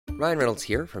Ryan Reynolds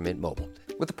here from Mint Mobile.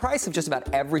 With the price of just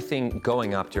about everything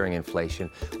going up during inflation,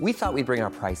 we thought we'd bring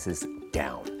our prices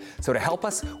down. So to help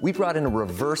us, we brought in a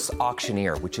reverse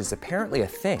auctioneer, which is apparently a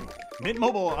thing. Mint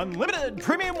Mobile Unlimited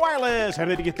Premium Wireless. How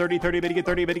to get 30, 30, bit to get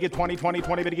 30, bit to get 20, 20,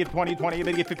 20, bit to get 20, 20,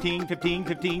 bit to get 15, 15,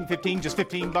 15, 15, just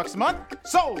 $15 a month?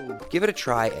 Sold! Give it a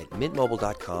try at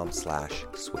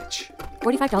mintmobile.com/switch.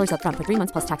 $45 up front for 3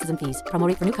 months plus taxes and fees. Promo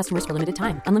rate for new customers for limited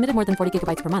time. Unlimited more than 40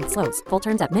 gigabytes per month. Slows full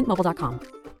terms at mintmobile.com.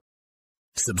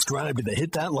 Subscribe to the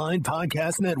Hit That Line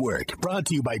Podcast Network, brought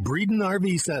to you by Breeden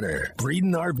RV Center.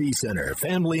 Breeden RV Center,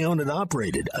 family owned and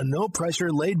operated, a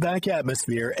no-pressure, laid-back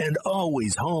atmosphere, and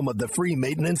always home of the free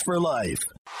maintenance for life.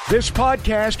 This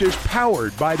podcast is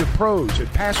powered by the pros at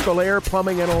Paschal Air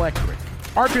Plumbing and Electric.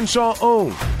 Arkansas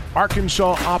owned,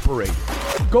 Arkansas operated.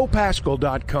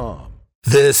 GoPaschal.com.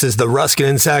 This is the Ruskin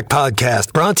and Sack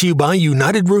Podcast, brought to you by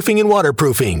United Roofing and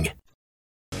Waterproofing.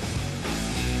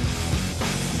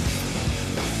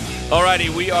 Alrighty,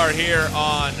 we are here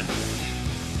on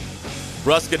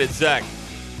Ruskin and Zach,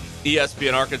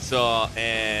 ESPN Arkansas,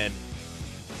 and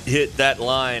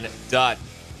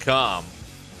hitthatline.com.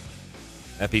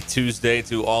 Happy Tuesday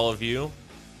to all of you.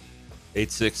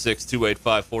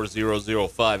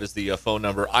 866-285-4005 is the phone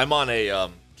number. I'm on a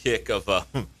kick of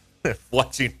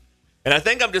watching, and I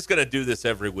think I'm just going to do this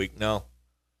every week now.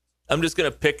 I'm just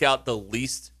going to pick out the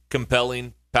least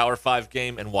compelling Power 5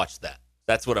 game and watch that.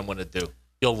 That's what I'm going to do.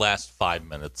 You'll last 5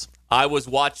 minutes. I was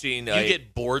watching... You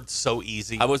get bored so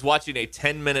easy. I was watching a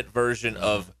 10-minute version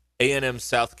of A&M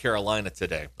South Carolina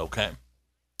today. Okay.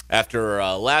 After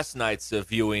last night's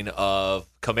viewing of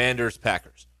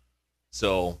Commanders-Packers.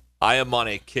 So I am on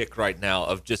a kick right now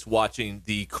of just watching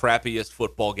the crappiest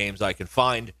football games I can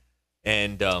find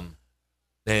and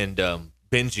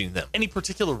binging them. Any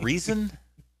particular reason?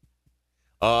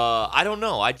 I don't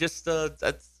know. I just...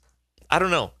 I don't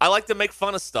know. I like to make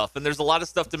fun of stuff, and there's a lot of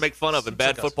stuff to make fun of in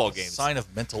bad football games. Sign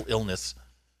of mental illness.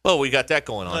 Well, we got that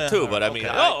going on too, but I mean,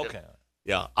 okay.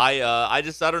 Yeah, I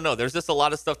don't know. There's just a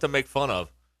lot of stuff to make fun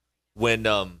of when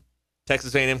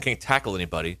Texas A&M can't tackle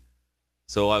anybody.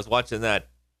 So I was watching that.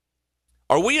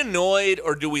 Are we annoyed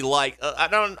or do we like?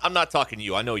 I'm not talking to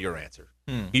you. I know your answer.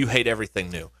 You hate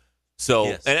everything new. So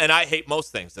yes. and I hate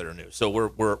most things that are new. So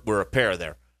we're a pair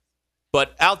there.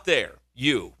 But out there,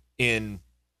 you in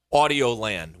audio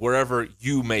land, wherever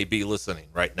you may be listening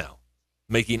right now,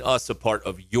 making us a part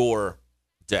of your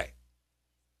day.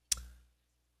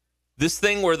 This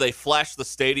thing where they flash the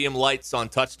stadium lights on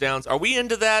touchdowns, are we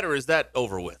into that or is that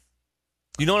over with?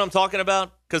 You know what I'm talking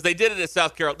about? Because they did it at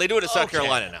South Carolina. They do it at South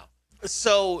Carolina now.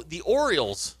 So the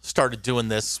Orioles started doing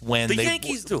this when the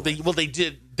Yankees do it.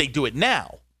 They do it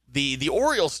now. The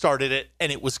Orioles started it,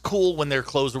 and it was cool when their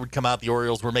closer would come out. The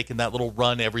Orioles were making that little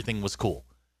run. Everything was cool.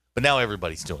 But now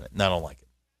everybody's doing it, and I don't like it.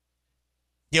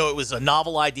 You know, it was a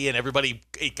novel idea, and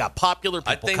it got popular.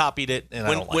 People copied it, and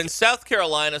I don't like when it. South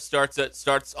Carolina starts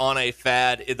on a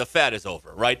fad, the fad is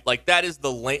over, right? Like that is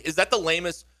is that the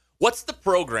lamest? What's the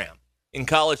program in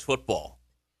college football?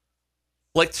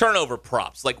 Like turnover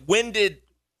props. Like when did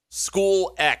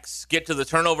school X get to the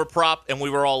turnover prop, and we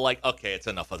were all like, okay, it's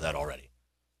enough of that already.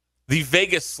 The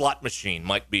Vegas slot machine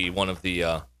might be one of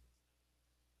the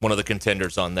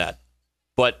contenders on that.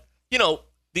 But, you know,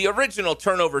 the original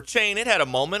turnover chain, it had a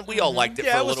moment. We all liked it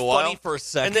for a little while. Yeah, it was funny for a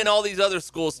second. And then all these other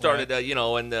schools started,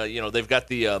 they've got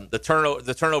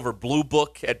the turnover blue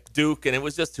book at Duke, and it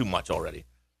was just too much already.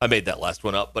 I made that last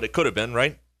one up, but it could have been,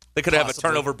 right? They could have a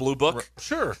turnover blue book.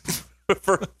 Sure.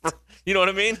 for you know what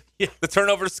I mean? Yeah. The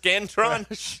turnover Scantron.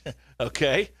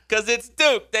 Okay. Because it's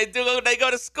Duke. They go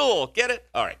to school. Get it?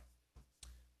 All right.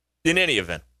 In any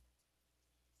event,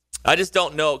 I just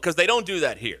don't know, because they don't do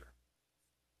that here.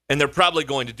 And they're probably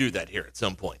going to do that here at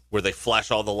some point, where they flash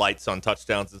all the lights on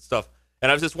touchdowns and stuff. And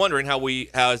I was just wondering how we,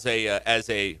 as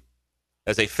a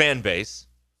fan base,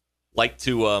 like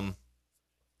to,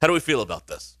 how do we feel about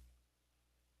this?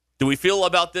 Do we feel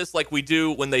about this like we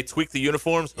do when they tweak the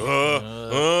uniforms?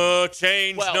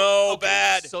 Change,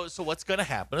 bad. So what's going to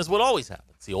happen is what always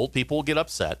happens. The old people will get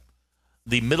upset.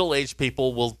 The middle-aged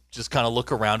people will just kind of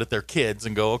look around at their kids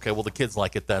and go, okay, well, the kids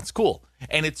like it. That's cool.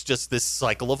 And it's just this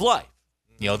cycle of life.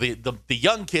 You know, the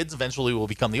young kids eventually will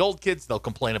become the old kids. They'll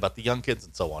complain about the young kids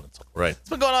and so on and so forth. Right. It's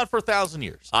been going on for 1,000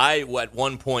 years. I, at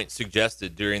one point,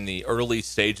 suggested during the early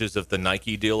stages of the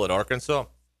Nike deal at Arkansas,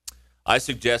 I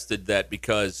suggested that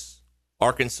because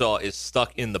Arkansas is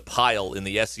stuck in the pile in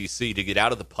the SEC, to get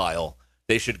out of the pile,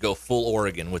 they should go full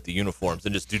Oregon with the uniforms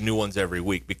and just do new ones every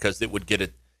week, because it would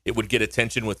get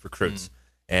attention with recruits.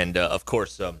 And, of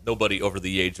course, nobody over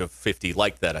the age of 50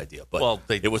 liked that idea. But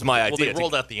it was my idea. Well, they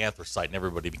rolled out the anthracite, and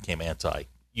everybody became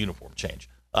anti-uniform change.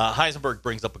 Heisenberg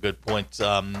brings up a good point.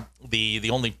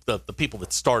 The people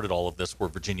that started all of this were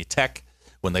Virginia Tech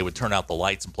when they would turn out the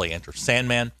lights and play Enter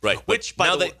Sandman. Right. Which,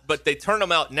 but they turn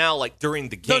them out now, like during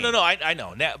the game. No. I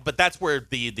know. Now, but that's where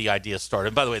the idea started.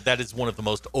 And by the way, that is one of the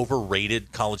most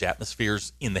overrated college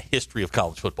atmospheres in the history of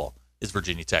college football. Is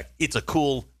Virginia Tech? It's a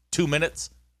cool 2 minutes,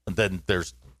 and then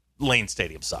there's Lane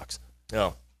Stadium sucks.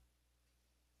 Oh.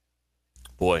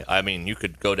 Boy, I mean, you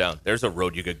could go down. There's a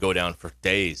road you could go down for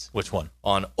days. Which one?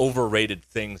 On overrated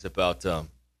things about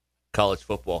college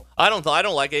football. I don't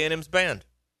like A&M's band.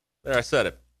 There, I said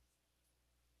it.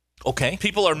 Okay.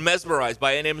 People are mesmerized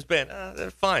by A&M's band. They're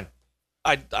fine.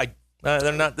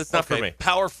 They're not. That's not for me.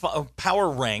 Power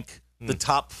rank the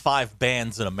top 5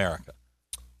 bands in America.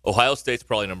 Ohio State's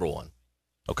probably number 1.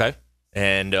 Okay.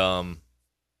 And I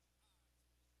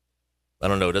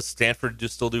don't know. Does Stanford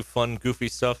still do fun, goofy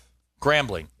stuff?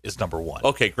 Grambling is number 1.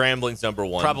 Okay, Grambling's number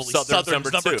 1. Probably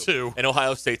Southern's number 2. And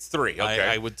Ohio State's 3. Okay.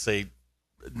 I would say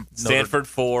Stanford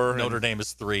 4. Notre Dame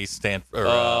is 3.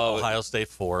 Ohio State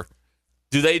 4.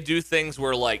 Do they do things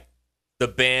where like the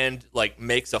band like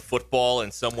makes a football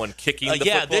and someone kicking the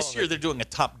football? Yeah, this year they're doing a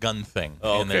Top Gun thing.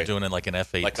 Oh, and they're doing it like an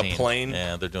F-18. Like a plane?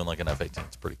 Yeah, they're doing like an F-18.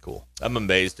 It's pretty cool. I'm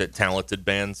amazed at talented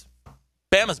bands.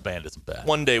 Bama's band isn't bad.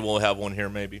 One day we'll have one here,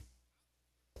 maybe.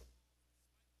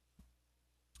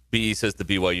 BE says the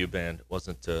BYU band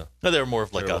wasn't. No, they were more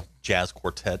of like a jazz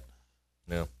quartet.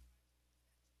 No.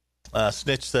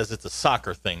 Snitch says it's a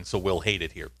soccer thing, so we'll hate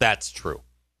it here. That's true.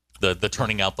 The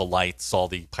turning out the lights, all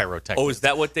the pyrotechnics. Oh, is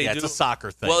that what they do? It's a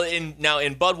soccer thing. Well,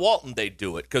 in Bud Walton they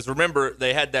do it because remember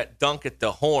they had that dunk at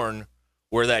the Horn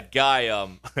where that guy.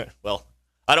 Well,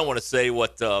 I don't want to say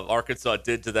what Arkansas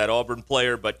did to that Auburn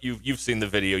player, but you've seen the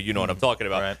video. You know what I'm talking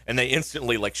about. Right. And they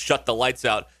instantly like shut the lights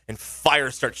out and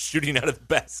fire starts shooting out of the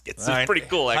baskets. It's pretty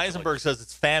cool. Actually. Heisenberg says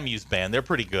it's FAMU's band. They're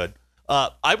pretty good.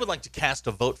 I would like to cast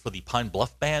a vote for the Pine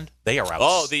Bluff Band. They are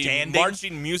outstanding. Oh, the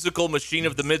marching musical machine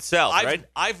of the Mid-South, right?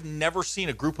 I've never seen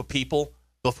a group of people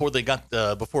before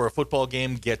a football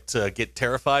game get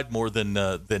terrified more than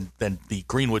the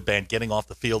Greenwood Band getting off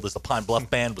the field as the Pine Bluff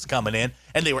Band was coming in,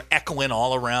 and they were echoing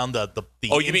all around the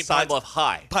Oh, you mean Pine Bluff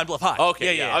High? Pine Bluff High.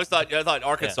 Okay, yeah. I thought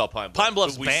Arkansas Pine Bluff. Pine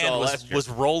Bluff's band was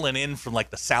rolling in from like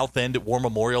the south end at War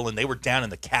Memorial, and they were down in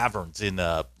the caverns in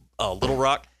Little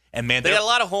Rock. And man, they got a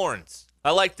lot of horns.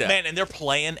 I like that. Man, and they're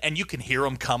playing, and you can hear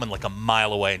them coming like a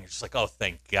mile away, and you're just like, oh,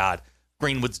 thank God.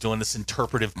 Greenwood's doing this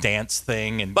interpretive dance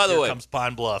thing, and here comes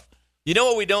Pine Bluff. You know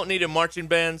what we don't need in marching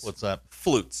bands? What's that?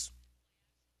 Flutes.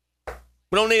 We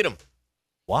don't need them.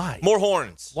 Why? More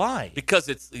horns. Why? Because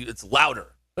it's louder.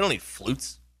 We don't need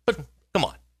flutes. But come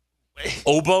on.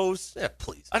 Oboes? Yeah,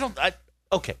 please. I don't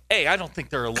think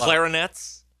there are a lot.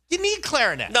 Clarinets? You need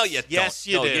clarinets. No, you don't. Yes,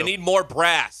 you do. You need more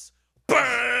brass.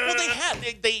 Well,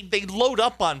 they load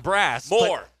up on brass.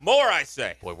 More, I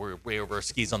say. Boy, we're way over our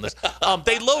skis on this.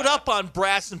 They load up on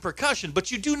brass and percussion, but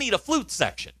you do need a flute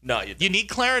section. No, you don't. You need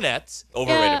clarinets.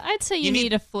 Overrated. Yeah, I'd say you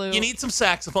need a flute. You need some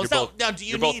saxophones. Now, do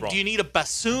you need a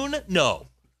bassoon? No.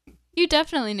 You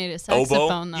definitely need a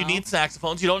saxophone, though. You need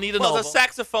saxophones. You don't need an oboe. oboe. The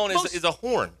saxophone is a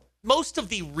horn. Most of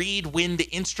the reed wind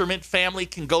instrument family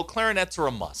can go. Clarinets are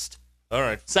a must. All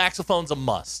right. Saxophone's a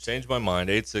must. Change my mind.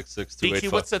 866-285.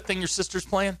 DQ, what's that thing your sister's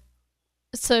playing?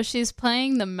 So she's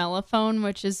playing the mellophone,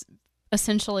 which is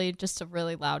essentially just a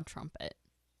really loud trumpet.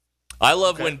 I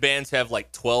love when bands have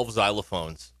like 12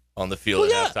 xylophones on the field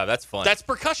at halftime. That's fun. That's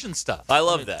percussion stuff. I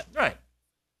love that. Right.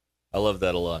 I love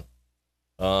that a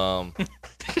lot.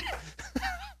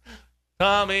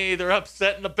 Tommy, they're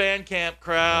upsetting the band camp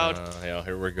crowd. Yeah,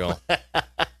 here we go.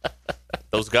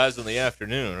 Those guys in the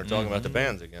afternoon are talking about the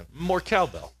bands again. More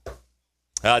cowbell.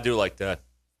 I do like that.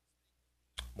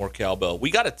 More cowbell. We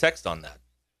got a text on that.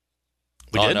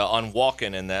 We did? On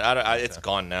walking and that. It's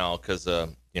gone now because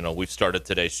we've started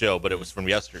today's show, but it was from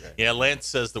yesterday. Yeah, Lance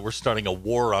says that we're starting a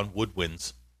war on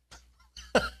woodwinds.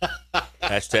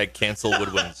 Hashtag cancel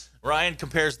woodwinds. Ryan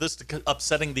compares this to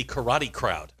upsetting the karate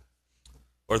crowd.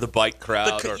 Or the bike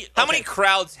crowd. How many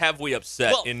crowds have we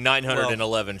upset in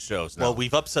 911 shows now? Well,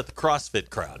 we've upset the CrossFit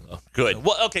crowd. Oh, good.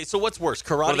 Well, okay, so what's worse?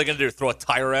 Karate? What are they going to do? Throw a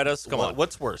tire at us? Come on.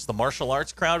 What's worse, the martial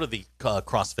arts crowd or the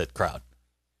CrossFit crowd?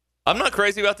 I'm not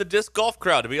crazy about the disc golf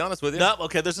crowd, to be honest with you. No,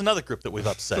 okay, there's another group that we've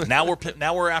upset. Now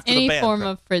we're after any the band form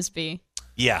crowd. of frisbee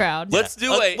crowd. Let's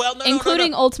do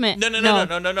including ultimate.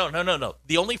 No.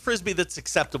 The only frisbee that's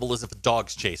acceptable is if a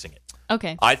dog's chasing it.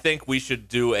 Okay. I think we should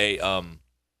do a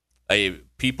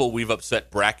people we've upset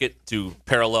bracket to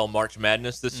parallel March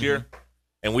Madness this year,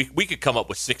 and we could come up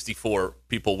with 64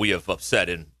 people we have upset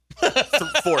in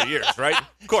 4 years, right?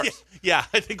 Of course. Yeah,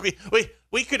 I think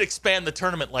We could expand the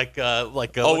tournament like we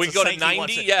what's go the to Sankey 90?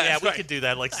 wants to- Yeah, yeah, that's we right. could do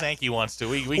that like Sankey wants to.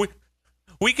 We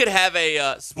could have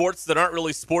a sports that aren't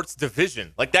really sports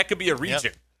division. Like that could be a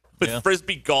region with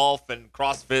frisbee golf and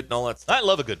CrossFit and all that stuff. I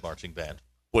love a good marching band.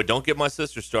 Boy, don't get my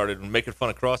sister started and making fun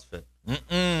of CrossFit.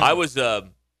 I was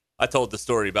I told the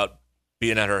story about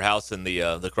being at her house and the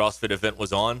CrossFit event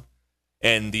was on,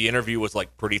 and the interview was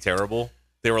like pretty terrible.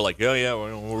 They were like, yeah,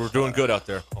 we're doing good out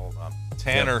there. Hold on.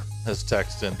 Tanner has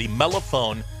texted in. The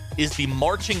mellophone is the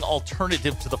marching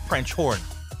alternative to the French horn.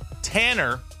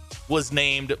 Tanner was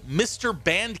named Mr.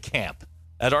 Bandcamp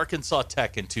at Arkansas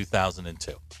Tech in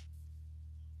 2002.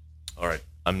 All right.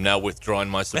 I'm now withdrawing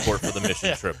my support for the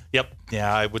mission trip. Yep.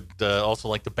 Yeah, I would also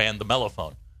like to ban the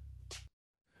mellophone.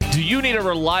 Do you need a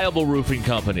reliable roofing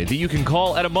company that you can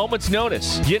call at a moment's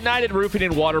notice? United Roofing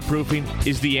and Waterproofing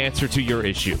is the answer to your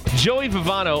issue. Joey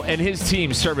Vivano and his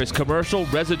team service commercial,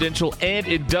 residential, and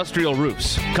industrial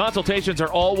roofs. Consultations are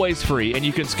always free, and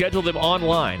you can schedule them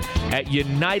online at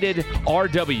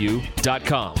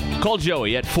unitedrw.com. Call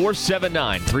Joey at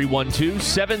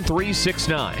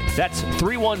 479-312-7369. That's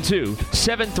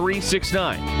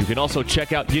 312-7369. You can also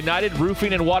check out United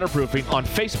Roofing and Waterproofing on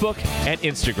Facebook and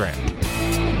Instagram.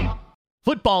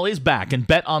 Football is back, and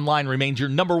BetOnline remains your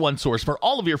number one source for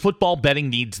all of your football betting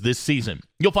needs this season.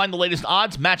 You'll find the latest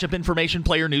odds, matchup information,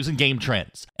 player news, and game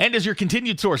trends. And as your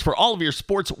continued source for all of your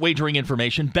sports wagering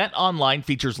information, BetOnline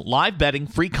features live betting,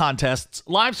 free contests,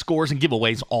 live scores, and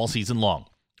giveaways all season long.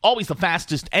 Always the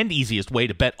fastest and easiest way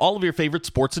to bet all of your favorite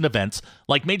sports and events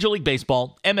like Major League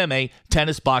Baseball, MMA,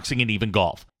 tennis, boxing, and even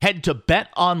golf. Head to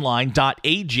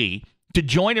betonline.ag to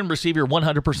join and receive your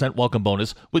 100% welcome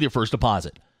bonus with your first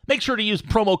deposit. Make sure to use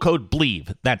promo code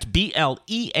BLEAV, that's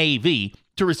BLEAV,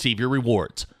 to receive your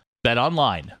rewards. Bet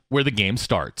online, where the game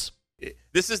starts.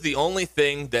 This is the only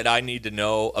thing that I need to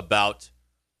know about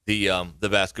the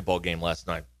basketball game last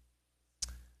night.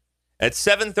 At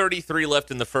 7:33 left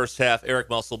in the first half, Eric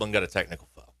Musselman got a technical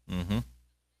foul. Mm-hmm.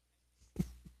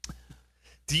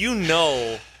 Do you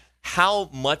know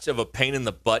how much of a pain in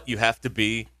the butt you have to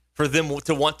be for them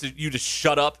to want you to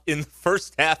shut up in the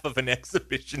first half of an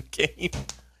exhibition game?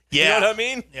 Yeah. You know what I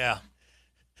mean? Yeah.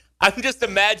 I'm just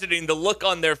imagining the look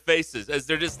on their faces as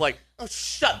they're just like, oh,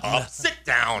 shut up, sit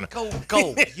down. Go, you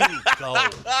go.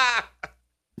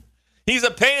 He's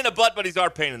a pain in the butt, but he's our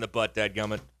pain in the butt,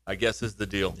 dadgummit, I guess is the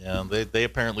deal. Yeah, they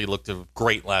apparently looked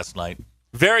great last night.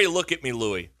 Very look at me,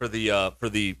 Louie, for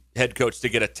the head coach to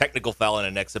get a technical foul in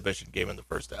an exhibition game in the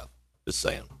first half. Just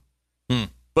saying.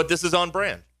 But this is on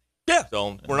brand. Yeah.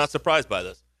 So we're not surprised by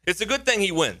this. It's a good thing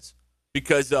he wins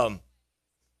because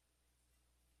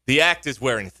the act is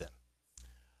wearing thin,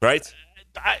 right?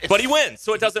 But he wins,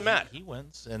 so it doesn't matter. He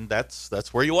wins, and that's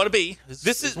where you want to be.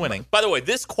 This is winning. By the way,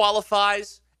 this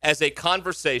qualifies as a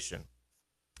conversation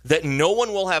that no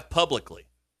one will have publicly.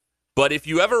 But if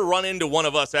you ever run into one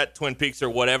of us at Twin Peaks or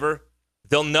whatever,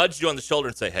 they'll nudge you on the shoulder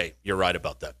and say, "Hey, you're right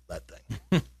about that thing."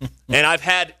 And I've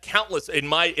had countless in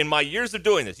my years of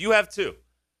doing this. You have too.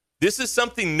 This is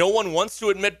something no one wants to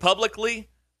admit publicly,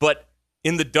 but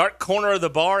in the dark corner of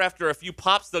the bar, after a few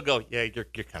pops, they'll go, "Yeah, you're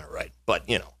kind of right." But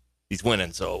he's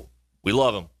winning, so we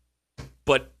love him.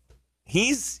 But he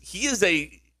is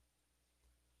a.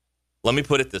 Let me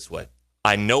put it this way: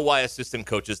 I know why assistant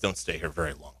coaches don't stay here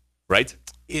very long, right?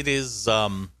 It is.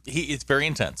 It's very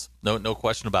intense. No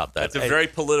question about that. That's a very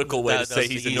political way to say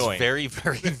he's annoying. Very,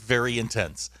 very, very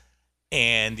intense.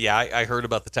 And yeah, I heard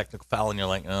about the technical foul, and you're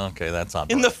like, oh, okay, that's on.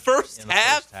 In the first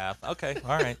half. Okay,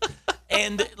 all right.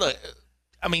 And look,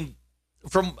 I mean,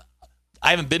 I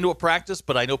haven't been to a practice,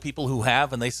 but I know people who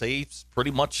have, and they say it's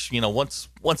pretty much,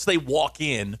 once they walk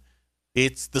in,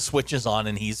 it's the switch is on,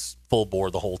 and he's full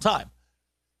bore the whole time.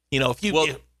 If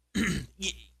you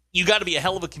you got to be a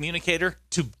hell of a communicator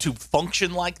to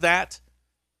function like that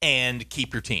and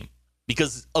keep your team,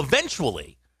 because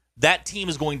eventually that team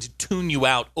is going to tune you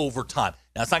out over time.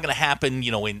 Now, it's not going to happen,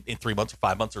 in 3 months or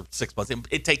 5 months or 6 months.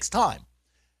 It takes time.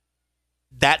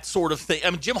 That sort of thing. I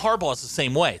mean, Jim Harbaugh is the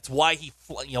same way. It's why he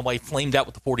flamed out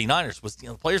with the 49ers was,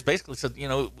 the players basically said,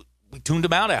 we tuned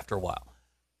him out after a while.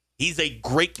 He's a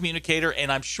great communicator,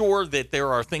 and I'm sure that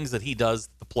there are things that he does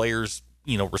that the players,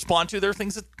 respond to. There are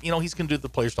things that, he's going to do that the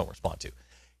players don't respond to.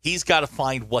 He's got to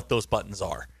find what those buttons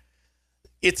are.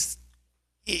 It's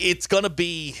going to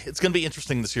be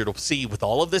interesting this year to see, with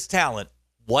all of this talent,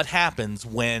 what happens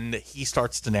when he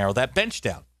starts to narrow that bench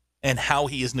down and how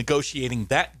he is negotiating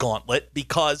that gauntlet,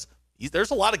 because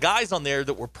there's a lot of guys on there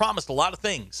that were promised a lot of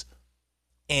things.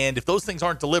 And if those things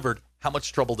aren't delivered, how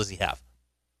much trouble does he have?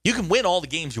 You can win all the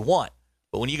games you want,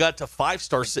 but when you got to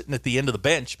 5-star sitting at the end of the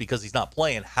bench because he's not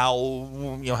playing, how's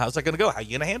that going to go? How are you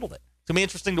going to handle that? It's going to be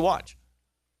interesting to watch.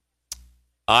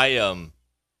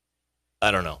 I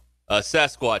don't know.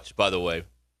 Sasquatch, by the way,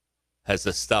 has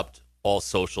stopped all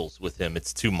socials with him.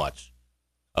 It's too much.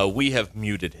 We have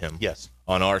muted him. Yes.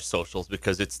 On our socials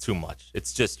because it's too much.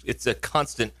 It's a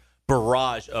constant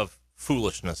barrage of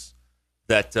foolishness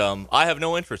that I have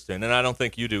no interest in, and I don't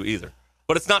think you do either.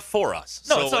 But it's not for us.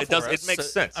 No, so it's not for us. It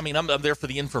makes sense. I mean, I'm there for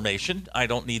the information. I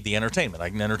don't need the entertainment. I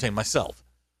can entertain myself.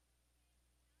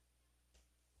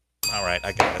 All right,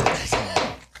 I got it.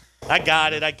 I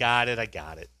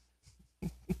got it.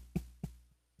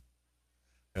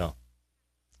 Yeah.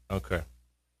 Okay.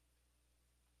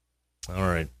 All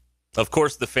right. Of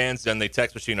course, the fans and the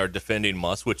text machine are defending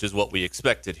Muss, which is what we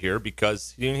expected here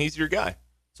because he's your guy,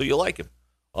 so you like him.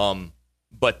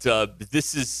 But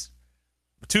this is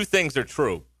two things are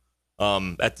true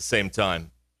at the same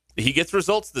time. He gets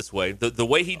results this way. The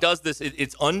way he does this,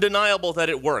 it's undeniable that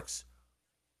it works,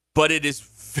 but it is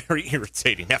very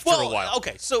irritating after a while.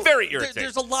 Okay, so very irritating.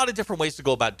 There's a lot of different ways to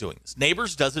go about doing this.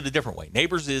 Neighbors does it a different way.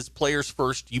 Neighbors is players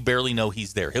first. You barely know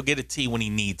he's there. He'll get a tee when he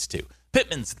needs to.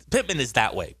 Pittman is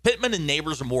that way. Pittman and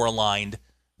Neighbors are more aligned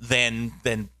than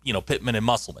Pittman and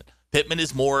Musselman. Pittman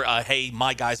is more, hey,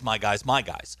 my guys.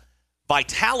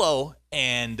 Vitalo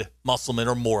and Musselman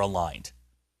are more aligned,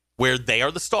 where they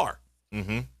are the star.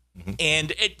 Mm-hmm. Mm-hmm.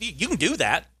 And you can do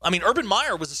that. I mean, Urban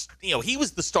Meyer was, he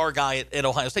was the star guy at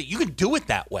Ohio State. You can do it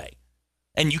that way,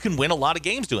 and you can win a lot of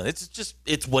games doing it.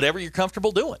 It's whatever you're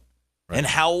comfortable doing. Right. And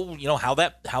how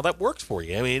that works for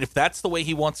you. I mean, if that's the way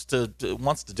he wants to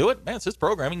do it, man, it's his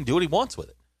program. He can do what he wants with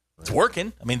it. Right. It's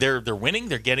working. I mean, they're winning.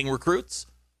 They're getting recruits.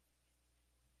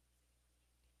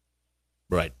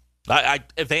 Right.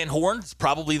 Van Horn's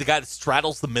probably the guy that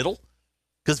straddles the middle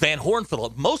because Van Horn, for the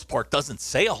most part, doesn't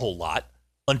say a whole lot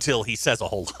until he says a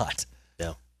whole lot.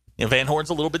 Yeah. Van Horn's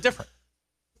a little bit different.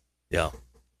 Yeah.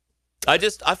 I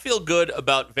feel good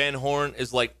about Van Horn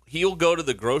is like he'll go to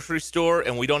the grocery store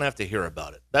and we don't have to hear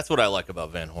about it. That's what I like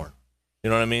about Van Horn. You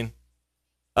know what I mean?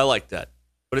 I like that.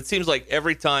 But it seems like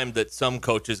every time that some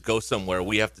coaches go somewhere,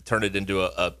 we have to turn it into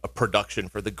a production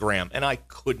for the gram. And I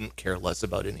couldn't care less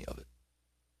about any of it.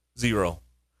 Zero.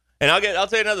 And I'll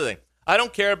tell you another thing. I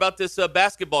don't care about this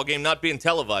basketball game not being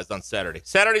televised on Saturday.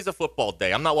 Saturday's a football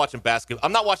day. I'm not watching basketball.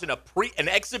 I'm not watching an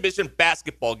exhibition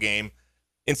basketball game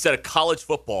instead of college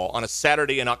football on a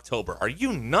Saturday in October. Are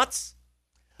you nuts?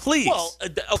 Please. Well,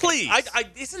 okay. Please.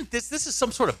 Isn't this is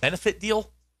some sort of benefit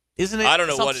deal? Isn't it? I don't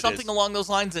know what it is. Something along those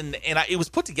lines, and it was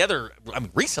put together,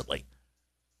 recently,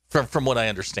 from what I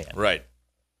understand. Right.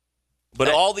 But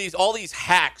all these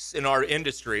hacks in our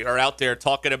industry are out there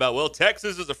talking about, well,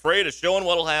 Texas is afraid of showing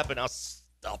what'll happen. Now,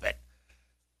 stop it.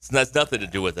 It has nothing to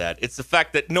do with that. It's the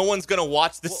fact that no one's going to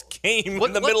watch this game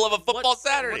in the middle of a football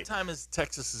Saturday. What time is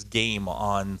Texas's game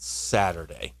on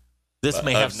Saturday? This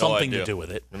may have something to do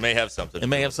with it. It may have something. It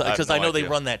may have something because I know they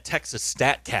run that Texas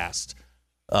Statcast,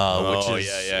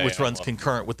 which runs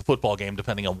concurrent with the football game,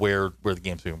 depending on where the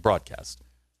game's being broadcast.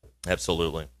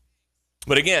 Absolutely.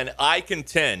 But again, I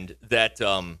contend that,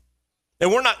 and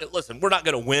we're not going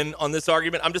to win on this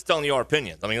argument. I'm just telling you our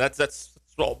opinions. I mean, that's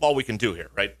all we can do here,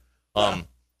 right? Yeah.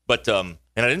 And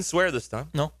I didn't swear this time.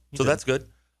 No. So that's good.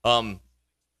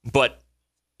 But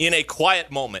in a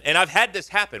quiet moment, and I've had this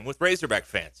happen with Razorback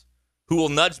fans who will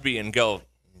nudge me and go,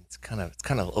 it's kind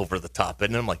of over the top.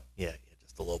 And I'm like, yeah,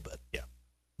 just a little bit.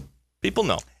 Yeah. People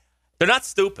know. They're not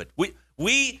stupid.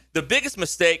 The biggest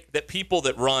mistake that people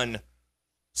that run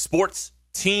sports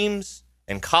teams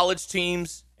and college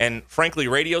teams and, frankly,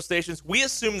 radio stations, we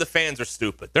assume the fans are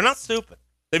stupid. They're not stupid.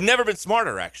 They've never been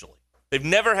smarter, actually. They've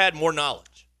never had more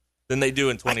knowledge than they do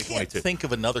in 2022. I can't think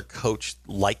of another coach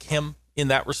like him in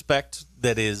that respect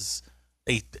that is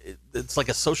it's like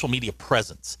a social media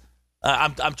presence.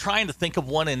 I'm trying to think of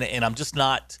one, and I'm just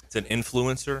not. It's an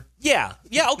influencer? Yeah,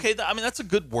 okay. I mean, that's a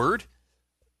good word.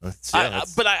 But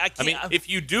I can't. I mean, if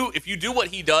you do what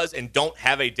he does and don't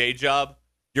have a day job,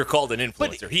 you're called an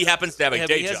influencer. He happens to have a day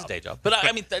job. He has a day job. But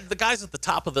I mean, the guys at the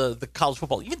top of the college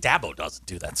football, even Dabo doesn't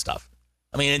do that stuff.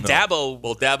 I mean, and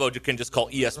Dabo can just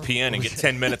call ESPN and get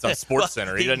 10 minutes on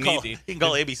SportsCenter. He doesn't need. He can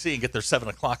call ABC and get their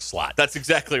 7:00 slot. That's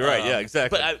exactly right. Yeah,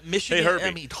 exactly. But Michigan, I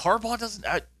mean, Harbaugh doesn't.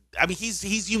 I mean,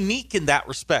 he's unique in that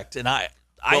respect, and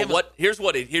here's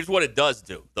what it does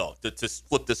do, though. To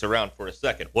flip this around for a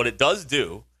second, what it does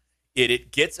do,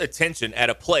 it gets attention at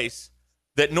a place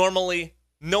that normally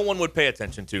no one would pay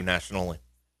attention to nationally.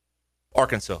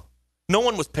 Arkansas, no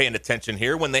one was paying attention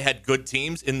here when they had good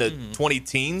teams in the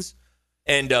 20-teens,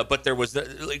 and but there was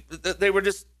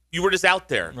you were just out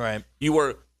there, right?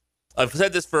 I've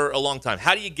said this for a long time.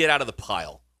 How do you get out of the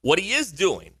pile? What he is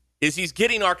doing is he's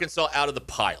getting Arkansas out of the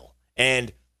pile.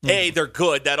 And, A, they're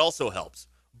good. That also helps.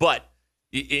 But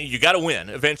You got to win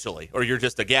eventually, or you're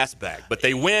just a gas bag. But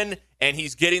they win, and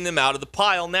he's getting them out of the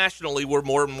pile nationally, where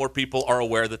more and more people are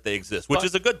aware that they exist, which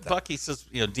is a good thing. Bucky says,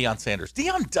 Deion Sanders.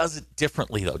 Deion does it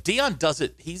differently, though. Deion does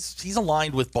it. He's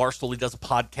aligned with Barstool. He does a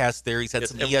podcast there. He's had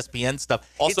some ESPN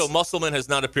stuff. Also, Musselman has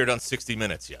not appeared on 60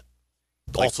 Minutes yet.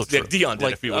 Also true. Deion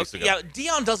did a few weeks ago. Yeah,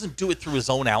 Deion doesn't do it through his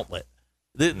own outlet.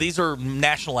 These are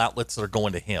national outlets that are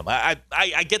going to him. I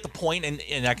get the point,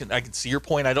 and I can see your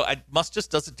point. Musk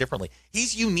just does it differently.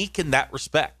 He's unique in that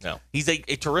respect. No. He's a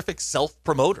terrific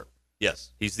self-promoter.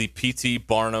 Yes, he's the P.T.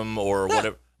 Barnum or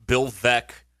whatever, Bill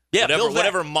Veeck. Yeah,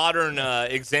 whatever modern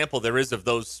example there is of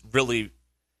those really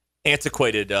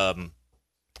antiquated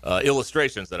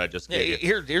illustrations that I just gave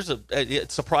you. Here's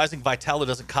it's surprising Vitello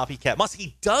doesn't copycat Musk.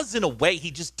 He does in a way. He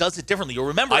just does it differently. You'll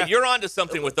remember you're onto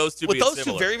something with those two. With those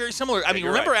two, very, very similar. I mean,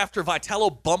 remember after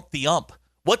Vitello bumped the ump,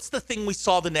 what's the thing we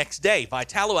saw the next day?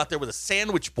 Vitello out there with a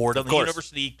sandwich board on the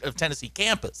University of Tennessee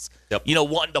campus. Yep.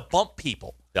 Wanting to bump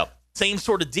people. Yep. Same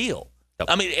sort of deal. Yep.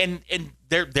 I mean, and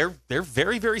they're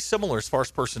very, very similar as far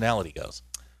as personality goes.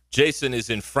 Jason is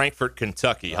in Frankfort,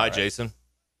 Kentucky. Hi, Jason.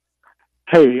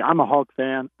 Hey, I'm a Hawk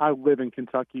fan. I live in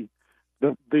Kentucky.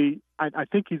 I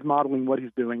think he's modeling what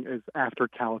he's doing is after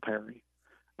Calipari,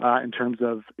 in terms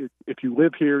of if you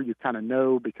live here, you kind of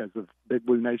know because of Big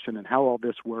Blue Nation and how all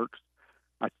this works.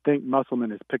 I think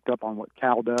Musselman has picked up on what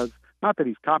Cal does. Not that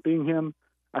he's copying him.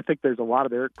 I think there's a lot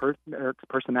of Eric's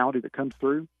personality that comes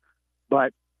through.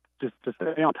 But just to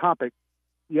stay on topic,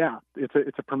 yeah, it's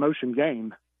a promotion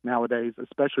game nowadays,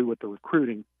 especially with the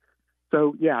recruiting.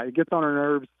 So yeah, it gets on our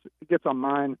nerves. It gets on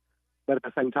mine, but at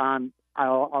the same time,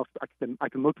 I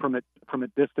can look from a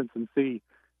distance and see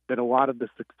that a lot of the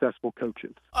successful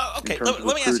coaches. Okay,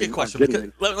 let me ask you a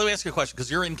question. Let me ask you a question because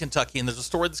you're in Kentucky, and there's a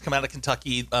story that's come out of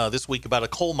Kentucky this week about a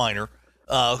coal miner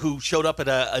who showed up at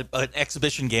an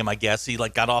exhibition game. I guess he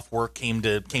got off work, came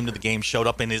to the game, showed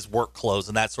up in his work clothes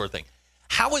and that sort of thing.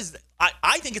 How is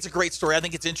I think it's a great story. I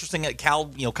think it's interesting that Cal,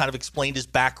 kind of explained his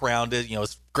background.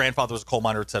 His grandfather was a coal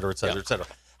miner, et cetera, et cetera, et cetera.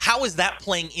 How is that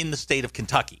playing in the state of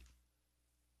Kentucky?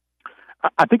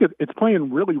 I think it's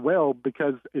playing really well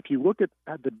because if you look at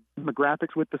the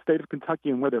demographics with the state of Kentucky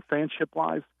and where their fanship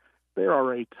lies, there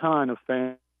are a ton of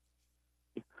fans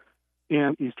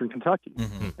in Eastern Kentucky,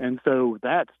 and so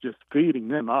that's just feeding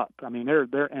them up. I mean,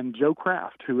 they're and Joe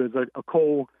Kraft, who is a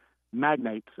coal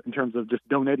magnate in terms of just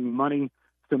donating money,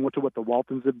 similar to what the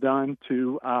Waltons have done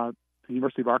to the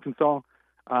University of Arkansas.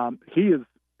 He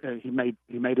made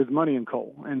his money in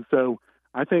coal, and so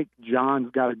I think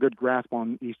John's got a good grasp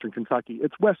on Eastern Kentucky.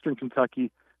 It's Western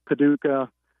Kentucky, Paducah,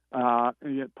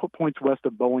 points west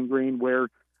of Bowling Green, where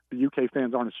the UK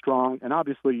fans aren't as strong, and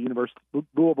obviously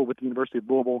Louisville with the University of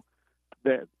Louisville,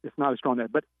 that it's not as strong there.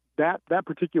 But that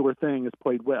particular thing has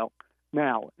played well.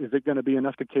 Now, is it going to be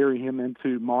enough to carry him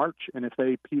into March? And if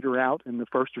they peter out in the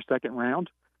first or second round,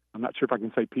 I'm not sure if I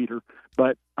can say Peter,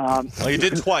 but well, you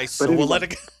did twice, so we'll let it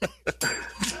go.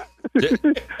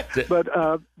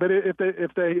 But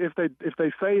if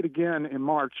they fade again in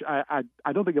March, I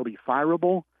don't think it'll be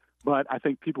fireable, but I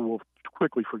think people will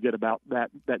quickly forget about that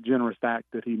generous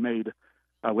act that he made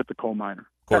with the coal miner.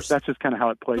 Of course, that's just kind of how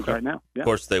it plays right now. Yeah. Of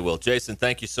course they will. Jason,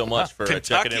 thank you so much for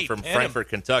checking in from Frankfort,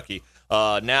 Kentucky.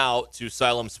 Now to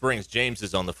Siloam Springs. James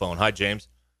is on the phone. Hi, James.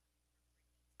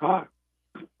 Hi.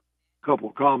 Couple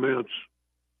of comments.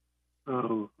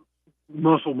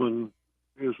 Musselman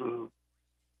is a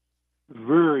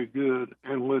very good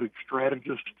analytic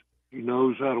strategist. He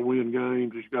knows how to win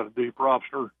games. He's got a deep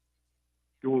roster.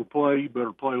 You want to play, you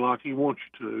better play like he wants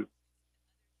you to.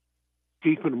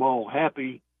 Keeping them all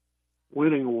happy,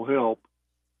 winning will help,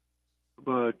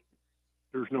 but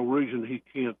there's no reason he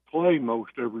can't play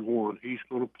most everyone. He's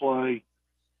going to play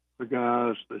the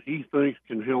guys that he thinks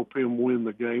can help him win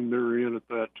the game they're in at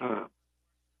that time.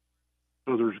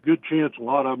 So there's a good chance a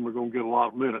lot of them are going to get a lot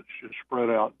of minutes, just spread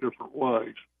out different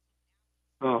ways.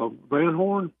 Van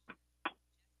Horn, I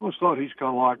always thought he's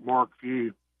kind of like Mark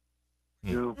Few.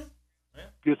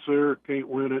 Gets there, can't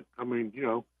win it. I mean,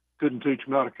 couldn't teach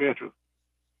him how to catch a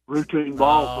routine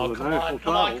ball for the national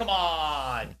title. Come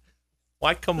on.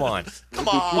 Why come on?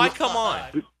 Why come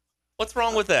on? What's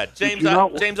wrong with that? James,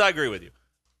 I agree with you.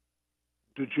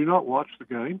 Did you not watch the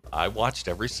game? I watched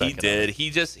every second. He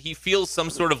did. He feels some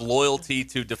sort of loyalty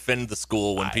to defend the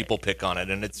school when people pick on it,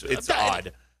 and it's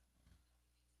odd.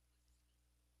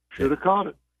 Should have caught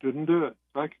it. Didn't do it.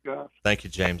 Thank you, guys. Thank you,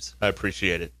 James. I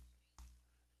appreciate it.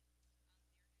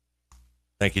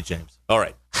 Thank you, James. All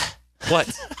right. What?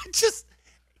 It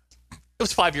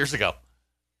was 5 years ago.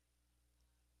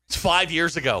 It's 5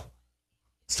 years ago.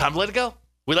 It's time to let it go.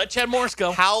 We let Chad Morris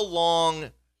go. How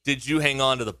long did you hang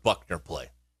on to the Buckner play?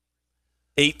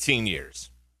 18 years.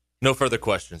 No further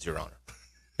questions, Your Honor.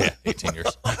 Yeah, 18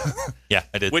 years. Yeah,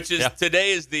 I did. Which is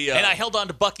today is the and I held on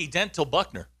to Bucky Dent till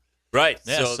Buckner. Right.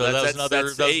 Yeah, so that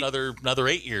was another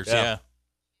 8 years. Yeah.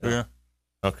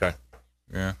 Okay.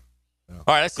 Yeah. All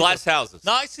right. I see glass houses.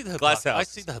 No, I see the glass houses. I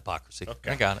see the hypocrisy.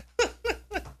 Okay. I got it.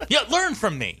 Yeah, learn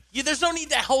from me. There's no need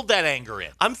to hold that anger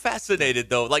in. I'm fascinated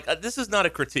though. Like this is not a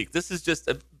critique. This is just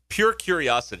a pure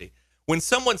curiosity. When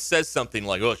someone says something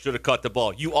like, "Oh, should have caught the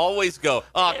ball," you always go,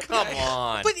 "Oh, come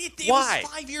on." But it why?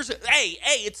 was 5 years. Hey,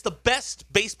 it's the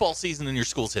best baseball season in your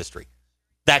school's history.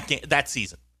 That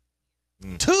season.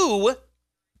 2,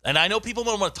 and I know people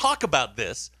don't want to talk about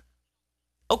this.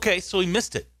 Okay, so he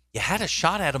missed it. You had a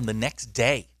shot at him the next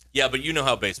day. Yeah, but you know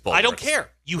how baseball I don't works.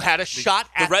 care. You had a shot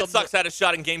at the Red Sox had a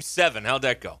shot in Game 7. How'd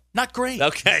that go? Not great.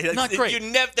 Okay. Not great.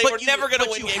 They were never going to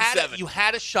win Game 7. You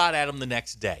had a shot at him the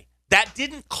next day. That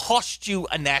didn't cost you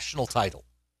a national title.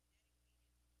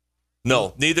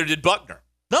 No, neither did Buckner.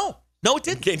 No, it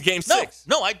didn't. In Game 6.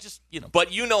 No, I just,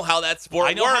 But you know how that sport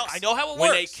works. I know how it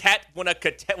works.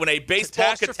 When a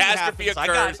baseball catastrophe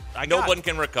occurs, no one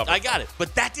can recover. I got it.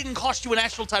 But that didn't cost you a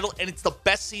national title, and it's the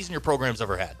best season your program's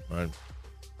ever had. Right.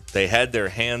 They had their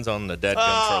hands on the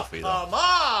dadgum trophy, though. Come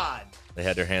on! They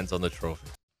had their hands on the trophy.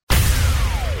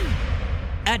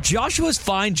 At Joshua's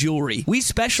Fine Jewelry, we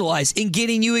specialize in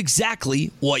getting you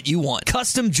exactly what you want.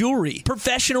 Custom jewelry,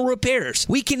 professional repairs.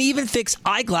 We can even fix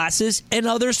eyeglasses and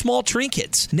other small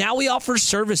trinkets. Now we offer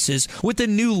services with a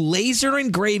new laser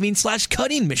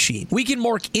engraving/cutting machine. We can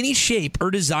mark any shape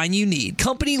or design you need.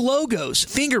 Company logos,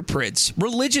 fingerprints,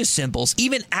 religious symbols,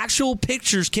 even actual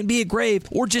pictures can be engraved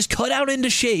or just cut out into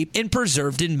shape and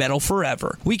preserved in metal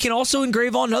forever. We can also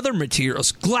engrave on other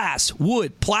materials, glass,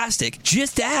 wood, plastic.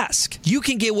 Just ask. You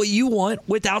can get what you want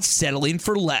without settling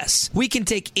for less. We can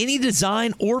take any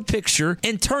design or picture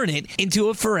and turn it into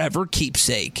a forever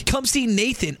keepsake. Come see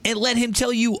Nathan and let him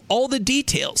tell you all the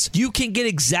details. You can get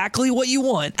exactly what you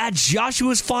want at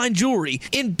Joshua's Fine Jewelry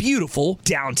in beautiful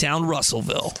downtown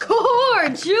Russellville. Core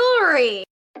Jewelry.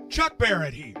 Chuck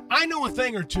Barrett here. I know a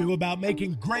thing or two about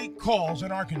making great calls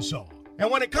in Arkansas. And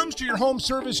when it comes to your home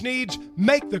service needs,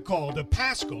 make the call to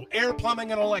Paschal Air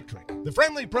Plumbing and Electric. The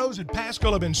friendly pros at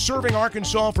Paschal have been serving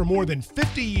Arkansas for more than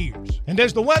 50 years. And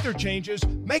as the weather changes,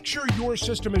 make sure your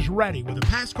system is ready with a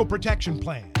Paschal protection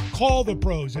plan. Call the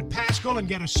pros at Paschal and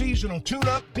get a seasonal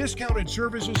tune-up, discounted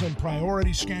services, and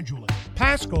priority scheduling.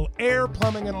 Paschal Air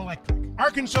Plumbing and Electric.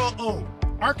 Arkansas owned.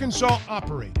 Arkansas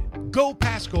operated.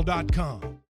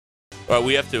 GoPaschal.com. All right,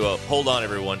 we have to hold on,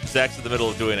 everyone. Zach's in the middle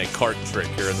of doing a card trick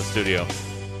here in the studio,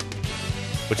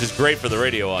 which is great for the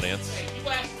radio audience.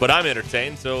 But I'm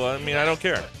entertained, so, I don't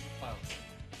care.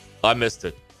 I missed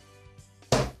it.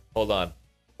 Hold on.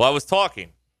 Well, I was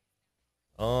talking.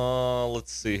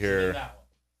 Let's see here.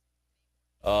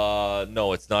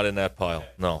 No, it's not in that pile. Okay.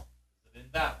 No. Is it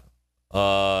in that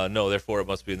one? No, therefore it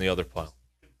must be in the other pile.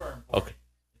 Confirm for me.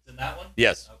 It's in that one?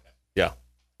 Yes. Okay. Yeah.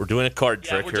 We're doing a card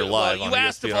trick here live. Well, you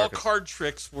asked if all card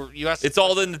tricks were. It's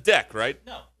all in the deck, right?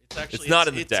 No, it's actually. It's not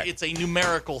in the deck. It's a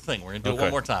numerical thing. We're gonna do it one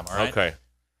more time. All right. Okay.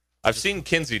 I've seen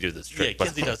Kinsey do this trick. Yeah,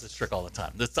 Kinsey does this trick all the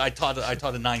time. I taught a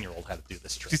 9-year-old how to do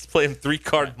this trick. She's playing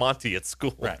 3-card Monty at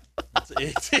school. Right.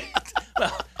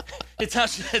 It's how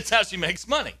she makes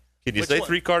money. Can you say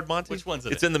 3-card Monty? Which one's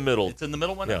it? It's in the middle. It's in the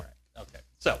middle one. Yeah. All right. Okay.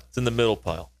 So it's in the middle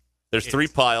pile. There's 3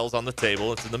 piles on the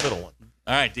table. It's in the middle one.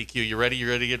 All right, DQ, you ready? You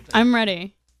ready to get? I'm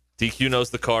ready. DQ knows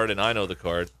the card, and I know the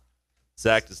card.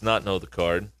 Zach does not know the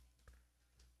card.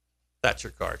 That's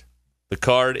your card. The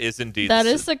card is indeed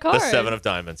the card. The 7 of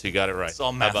diamonds. You got it right. It's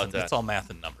all math. How about that? It's all math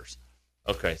and numbers.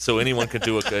 Okay, so anyone can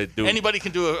do Anybody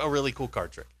can do a really cool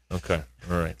card trick. Okay,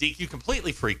 all right. DQ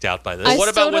completely freaked out by this. I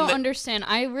still don't understand.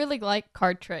 I really like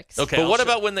card tricks. Okay, but what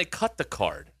about when they cut the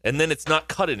card and then it's not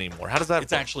cut anymore? How does that?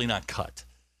 It's actually not cut.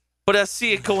 But I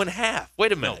see it go in half.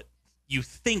 Wait a minute. No. You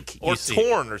think or you see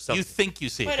torn it. or something. You think you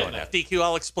see it going out. DQ,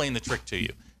 I'll explain the trick to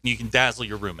you. You can dazzle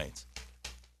your roommates.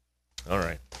 All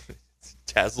right.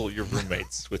 Dazzle your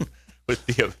roommates with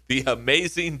the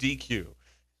amazing DQ.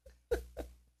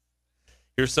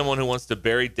 Here's someone who wants to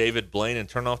bury David Blaine and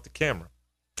turn off the camera.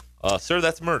 Sir,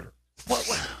 that's murder. What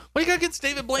do you got against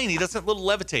David Blaine? He does that little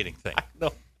levitating thing. I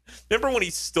know. Remember when he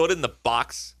stood in the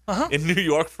box in New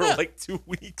York for like 2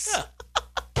 weeks? Yeah.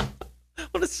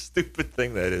 What a stupid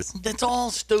thing that is. That's all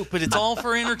stupid. It's all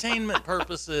for entertainment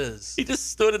purposes. He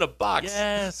just stood in a box.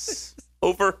 Yes.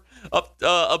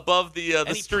 Above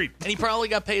the street. And he probably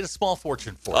got paid a small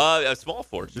fortune for it. A small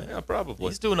fortune. Yeah, probably.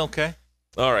 He's doing okay.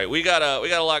 All right, we got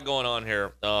a lot going on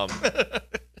here. We're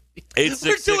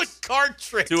doing card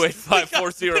tricks.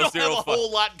 285-4004. We don't have a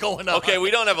whole lot going on. Okay, we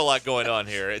don't have a lot going on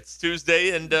here. It's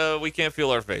Tuesday, and we can't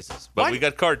feel our faces. But we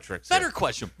got card tricks. Better here.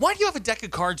 question. Why do you have a deck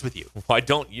of cards with you? Why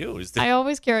don't you? I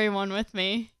always carry one with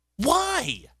me.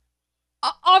 Why?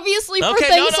 Obviously for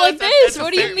things like this.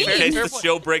 What do you mean? In case the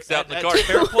show breaks out in the card.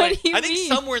 Fair point. What do you I think mean?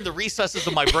 somewhere in the recesses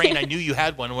of my brain, I knew you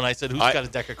had one when I said, who's got a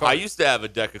deck of cards? I used to have a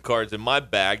deck of cards in my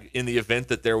bag in the event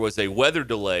that there was a weather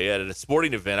delay at a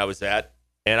sporting event I was at,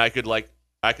 and I could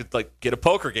get a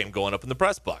poker game going up in the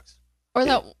press box. Or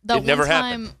that one never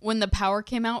time happened. when the power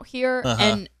came out here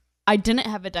and I didn't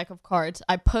have a deck of cards.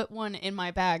 I put one in my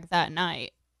bag that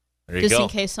night. There you just go. in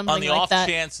case something On the like off that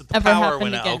chance that the ever power happened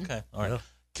went out. again. Okay. All right.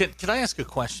 Can I ask a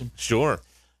question? Sure.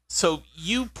 So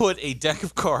you put a deck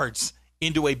of cards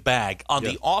into a bag on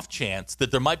the off chance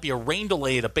that there might be a rain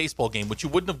delay at a baseball game, which you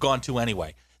wouldn't have gone to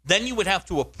anyway. Then you would have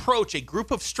to approach a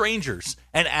group of strangers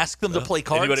and ask them to play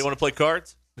cards. Anybody want to play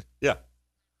cards? Yeah.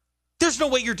 There's no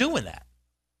way you're doing that.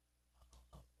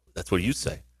 That's what you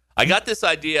say. I got this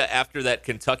idea after that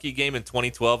Kentucky game in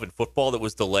 2012 in football that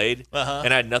was delayed,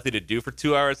 and I had nothing to do for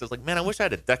 2 hours. I was like, man, I wish I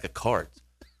had a deck of cards.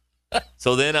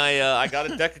 So then I got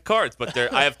a deck of cards, but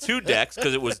I have two decks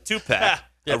because it was 2-pack,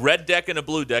 a red deck and a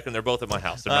blue deck, and they're both at my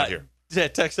house. They're not here. Yeah,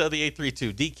 text out the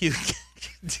 832.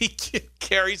 DQ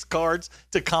carries cards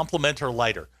to complement her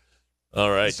lighter. All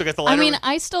right. You still got the lighter? I mean,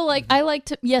 I still like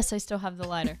to. Yes, I still have the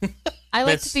lighter. I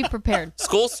like to be prepared.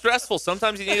 School's stressful.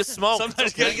 Sometimes you need a smoke.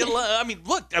 Sometimes you gotta get. I mean,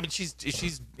 look. I mean,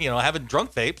 she's having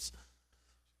drunk vapes.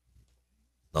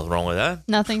 Nothing wrong with that.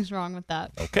 Nothing's wrong with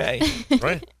that. Okay.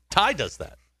 Right. Ty does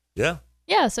that. Yeah.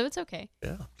 Yeah, so it's okay.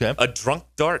 Yeah. Okay. A drunk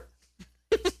dart.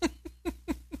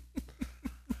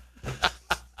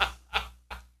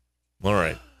 All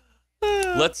right.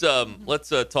 Let's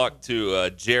talk to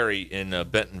Jerry in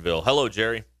Bentonville. Hello,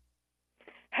 Jerry.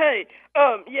 Hey,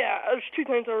 there's two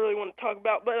things I really want to talk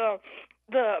about, but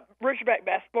the Razorback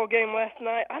basketball game last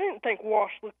night, I didn't think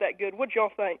Wash looked that good. What'd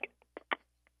y'all think?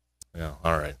 Yeah,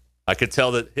 all right. I could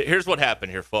tell that. Here's what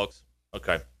happened here, folks.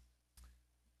 Okay.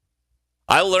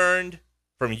 I learned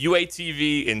from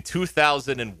UATV in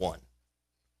 2001.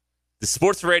 The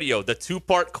sports radio, the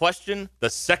two-part question, the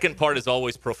second part is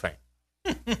always profane.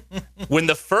 When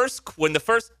the first,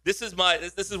 this is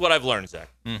what I've learned, Zach.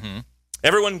 Mm-hmm.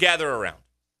 Everyone gather around.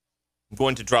 I'm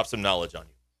going to drop some knowledge on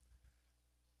you.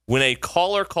 When a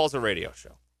caller calls a radio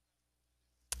show,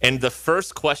 and the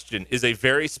first question is a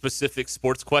very specific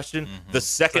sports question, the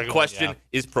second question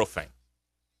is profane.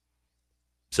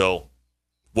 So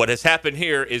what has happened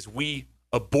here is we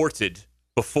aborted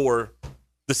before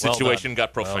the situation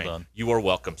got profane. Well done. You are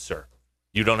welcome, sir.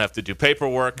 You don't have to do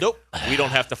paperwork. Nope. We don't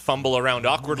have to fumble around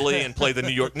awkwardly and play the New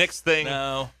York Knicks thing.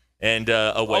 No. And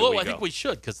away Although we go. I think we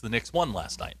should because the Knicks won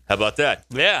last night. How about that?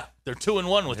 Yeah, they're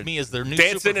 2-1 with me as their new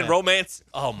dancing and superfan. romance.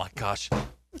 Oh my gosh,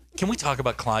 can we talk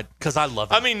about Clyde? Because I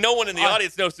love him. I mean, no one in the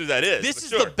audience knows who that is. This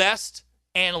is sure. the best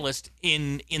analyst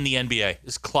in the NBA.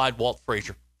 Is Clyde Walt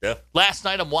Frazier. Yeah. Last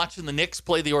night I'm watching the Knicks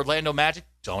play the Orlando Magic.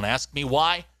 Don't ask me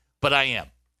why, but I am.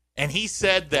 And he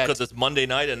said that because it's Monday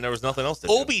night and there was nothing else to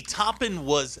do. Obi Toppin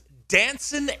was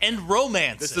dancing and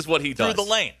romancing. This is what he does. Through the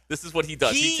lane. This is what he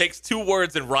does. He takes two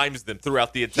words and rhymes them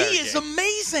throughout the entire game. He is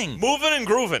amazing. Moving and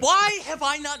grooving. Why have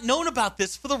I not known about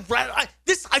this for the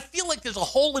I feel like there's a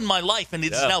hole in my life and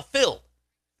it's now filled.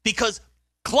 Because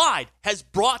Clyde has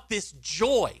brought this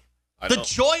joy. The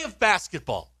joy of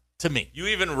basketball to me. You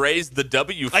even raised the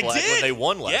W flag when they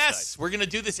won last night. Yes, we're going to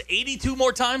do this 82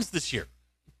 more times this year.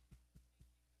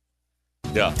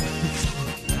 Yeah.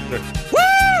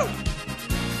 Woo!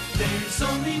 There's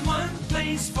only one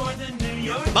place for the New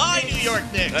York My New York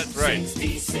Knicks. That's right.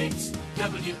 66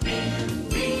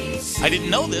 WNBC. I didn't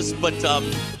know this, but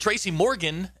Tracy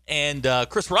Morgan and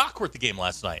Chris Rock were at the game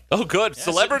last night. Oh, good. Yeah,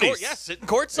 Celebrities. Sitting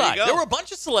courtside. There you go. There were a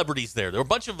bunch of celebrities there. There were a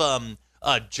bunch of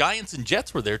Giants and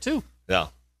Jets were there, too. Yeah.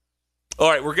 All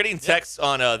right, we're getting texts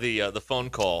on the phone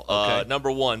call. Okay.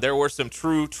 Number one, there were some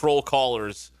true troll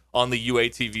callers on the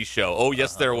UATV show. Oh,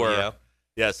 yes, there were. Yeah.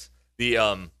 Yes. The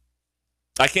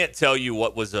I can't tell you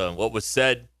what was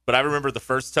said, but I remember the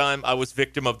first time I was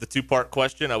victim of the two-part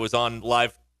question. I was on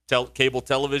live cable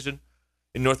television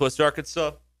in Northwest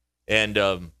Arkansas, and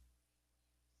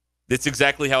it's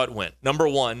exactly how it went. Number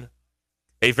one,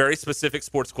 a very specific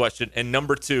sports question, and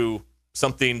number two,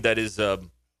 something that is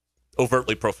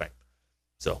overtly profane.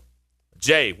 So,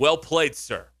 Jay, well played,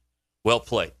 sir. Well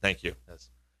played. Thank you.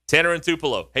 Yes. Tanner and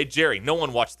Tupelo. Hey, Jerry, no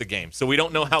one watched the game, so we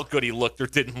don't know how good he looked or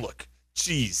didn't look.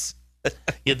 Jeez.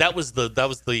 Yeah, that was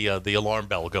the alarm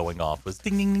bell going off. Was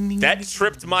ding ding ding ding. That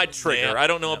tripped my trigger. I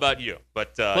don't know about you,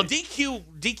 but well, DQ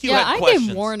yeah, had I questions.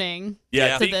 gave warning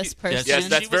Yeah, to DQ this person. Yes,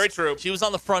 that's very true. She was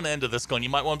on the front end of this going, you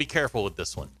might want to be careful with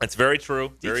this one. That's very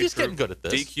true. Very DQ's true. getting good at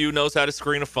this. DQ knows how to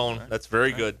screen a phone. That's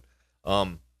very good.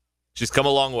 She's come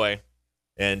a long way,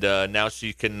 and now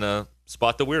she can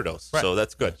spot the weirdos. Right. So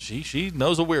that's good. She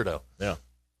knows a weirdo. Yeah.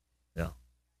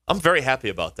 I'm very happy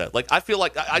about that. Like, I feel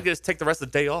like I just take the rest of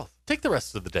the day off. Take the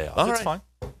rest of the day off. All It's right. fine.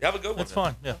 You have a good one. That's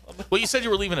fine. Yeah. Well, you said you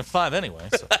were leaving at 5 anyway.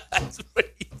 So. I'm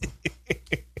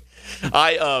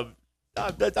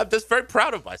just very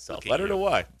proud of myself. I don't know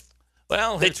why.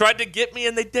 Well, they tried to get me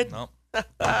and they didn't. No.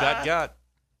 Got.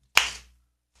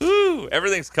 Ooh,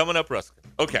 everything's coming up, Ruskin.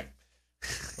 Okay.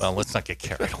 Well, let's not get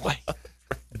carried away.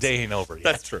 The day ain't over yet.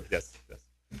 That's true. Yes.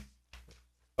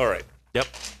 All right. Yep.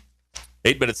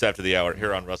 8 minutes after the hour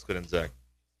here on Ruskin and Zach.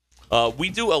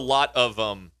 We do a lot of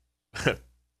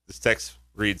this text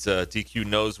reads DQ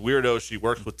knows weirdos. She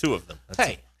works with 2 of them.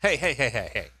 Hey.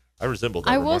 I resemble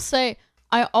that. I will remark. say,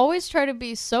 I always try to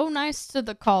be so nice to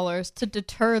the callers to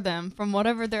deter them from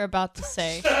whatever they're about to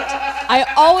say.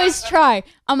 I always try.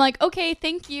 I'm like, okay,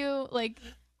 thank you. Like,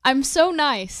 I'm so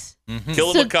nice. Mm-hmm.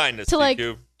 Kill them with kindness, to like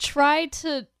DQ. Try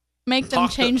to make them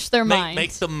change their mind.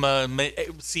 Make them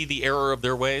see the error of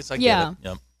their ways. I Yeah.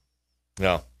 get it.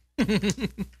 Yeah.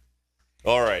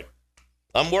 All right.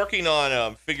 I'm working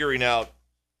on figuring out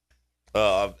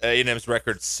A&M's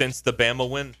record since the Bama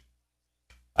win.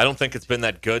 I don't think it's been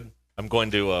that good. I'm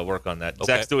going to work on that. Okay.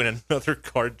 Zach's doing another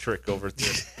card trick over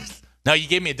there. Now you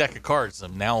gave me a deck of cards.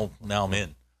 Now I'm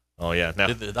in. Oh yeah. Now,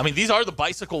 I mean, these are the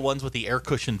bicycle ones with the air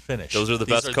cushion finish. Those are the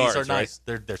best cards, These are nice.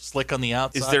 right? They're slick on the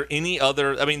outside. is there any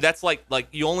other? I mean, that's like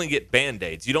you only get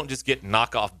Band-Aids. You don't just get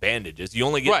knockoff bandages. You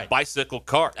only get bicycle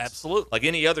cards. Absolutely. Like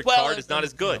any other card is not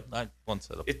as good. I once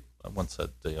said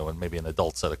maybe an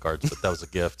adult set of cards, but that was a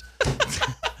gift.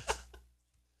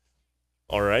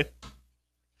 All right.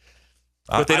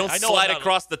 But they don't I know slide about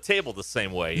across the table the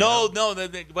same way. No.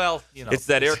 It's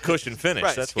that air cushion finish.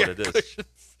 Right, That's it's what the it air is. cushion.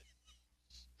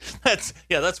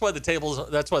 That's why the tables.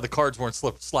 That's why the cards weren't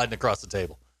sliding across the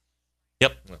table.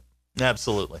 Yep,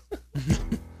 absolutely.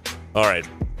 All right.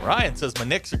 Ryan says my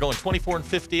Knicks are going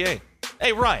 24-58.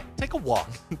 Hey Ryan, take a walk.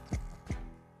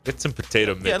 Get some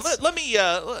potato mix. Yeah, let me.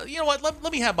 You know what?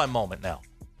 Let me have my moment now.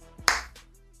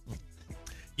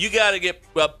 You got to get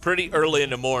up pretty early in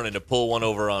the morning to pull one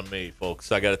over on me,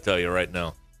 folks. I got to tell you right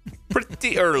now.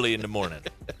 Pretty early in the morning.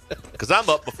 Because I'm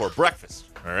up before breakfast,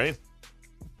 all right?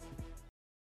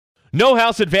 No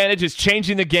House Advantage is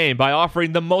changing the game by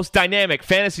offering the most dynamic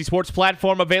fantasy sports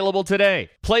platform available today.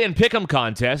 Play in pick'em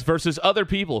contests versus other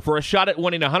people for a shot at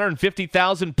winning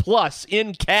 $150,000 plus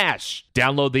in cash.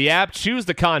 Download the app, choose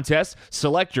the contest,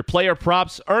 select your player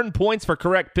props, earn points for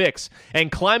correct picks,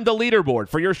 and climb the leaderboard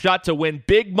for your shot to win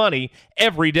big money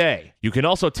every day. You can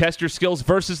also test your skills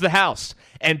versus the house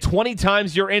and 20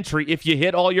 times your entry if you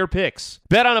hit all your picks.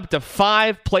 Bet on up to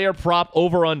 5 player prop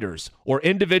over-unders or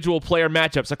individual player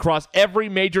matchups across every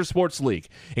major sports league,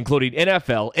 including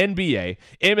NFL, NBA,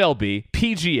 MLB,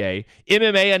 PGA,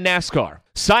 MMA, and NASCAR.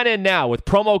 Sign in now with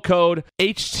promo code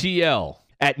HTL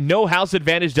at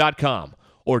nohouseadvantage.com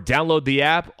or download the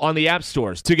app on the app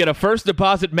stores to get a first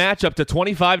deposit match up to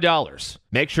 $25.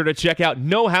 Make sure to check out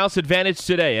No House Advantage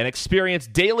today and experience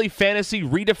daily fantasy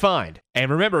redefined.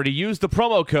 And remember to use the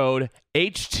promo code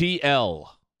HTL.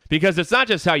 Because it's not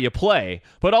just how you play,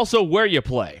 but also where you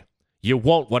play. You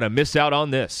won't want to miss out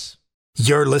on this.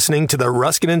 You're listening to the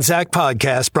Ruskin and Zach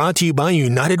podcast brought to you by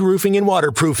United Roofing and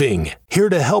Waterproofing. Here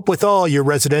to help with all your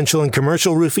residential and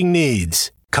commercial roofing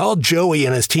needs. Call Joey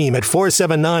and his team at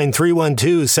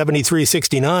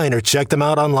 479-312-7369 or check them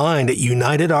out online at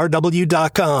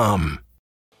unitedrw.com.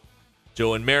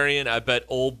 Joe and Marion, I bet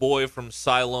old boy from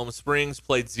Siloam Springs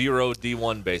played 0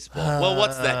 D1 baseball. Well,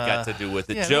 what's that got to do with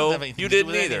it, Joe? You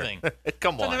didn't either.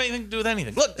 Come Doesn't on. have anything to do with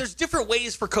anything. Look, there's different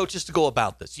ways for coaches to go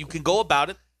about this. You can go about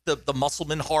it the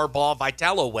Musselman, Harbaugh,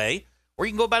 Vitalo way, or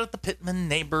you can go about it the Pittman,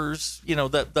 Neighbors,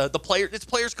 the player. It's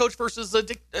players coach versus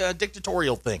a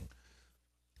dictatorial thing.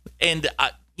 And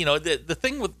the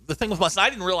thing with Musselman, I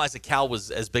didn't realize that Cal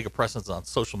was as big a presence on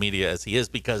social media as he is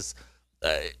because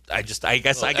I guess I'm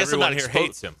not here exposed.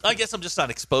 hates him. I guess I'm just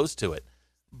not exposed to it.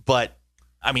 But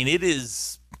I mean,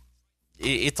 it's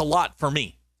a lot for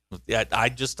me.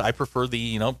 I prefer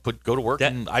the go to work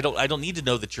and I don't need to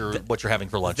know what you're having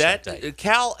for lunch that day.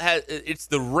 Cal has it's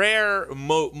the rare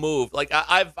move. Like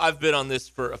I've been on this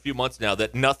for a few months now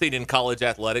that nothing in college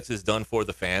athletics is done for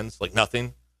the fans. Like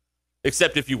nothing,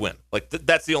 except if you win. Like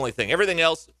that's the only thing. Everything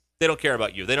else, they don't care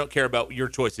about you. They don't care about your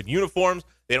choice in uniforms.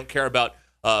 They don't care about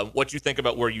what you think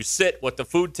about where you sit, what the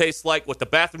food tastes like, what the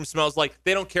bathroom smells like.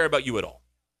 They don't care about you at all.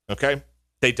 Okay?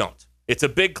 They don't. It's a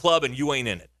big club and you ain't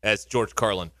in it, as George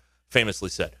Carlin famously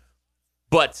said.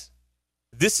 But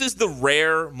this is the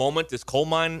rare moment, this coal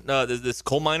miner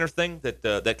thing that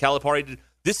Calipari did.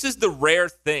 This is the rare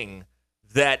thing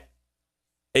that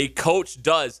a coach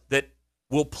does that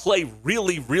will play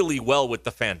really, really well with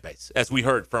the fan base, as we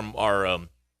heard from our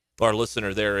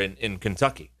listener there in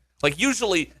Kentucky. Like,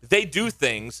 usually they do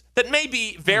things that may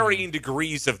be varying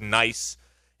degrees of nice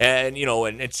and,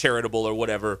 and charitable or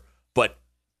whatever, but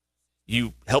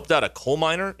you helped out a coal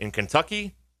miner in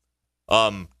Kentucky.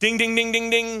 Ding, ding, ding, ding,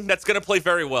 ding. That's going to play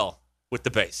very well with the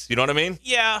base. You know what I mean?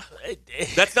 Yeah.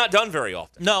 That's not done very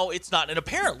often. No, it's not. And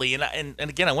apparently, and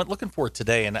again, I went looking for it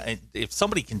today, and if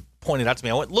somebody can point it out to me,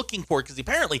 I went looking for it because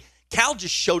apparently Cal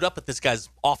just showed up at this guy's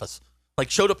office, like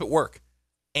showed up at work,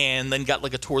 and then got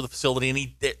like a tour of the facility.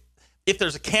 And if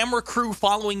there's a camera crew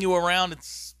following you around,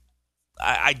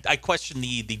 I question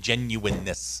the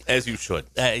genuineness. As you should.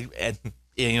 And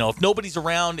if nobody's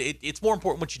around, it's more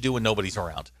important what you do when nobody's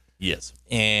around. Yes.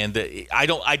 And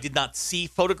I did not see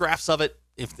photographs of it.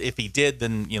 If he did,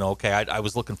 then, okay, I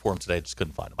was looking for him today. I just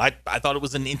couldn't find him. I thought it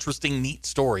was an interesting, neat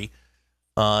story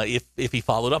if he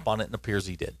followed up on it, and it appears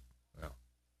he did.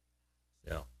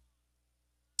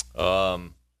 Yeah.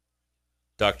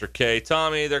 Dr. K,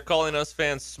 Tommy, they're calling us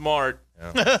fans smart.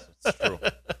 Yeah, that's true.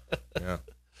 Yeah.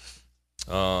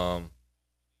 All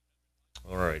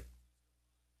right.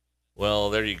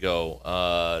 Well, there you go.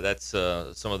 That's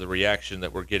some of the reaction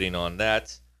that we're getting on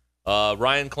that.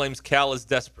 Ryan claims Cal is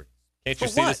desperate. Can't you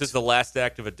see this is the last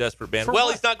act of a desperate band?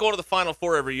 Well, he's not going to the Final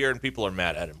Four every year, and people are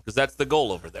mad at him because that's the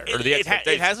goal over there, or the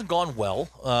expectation. It hasn't gone well.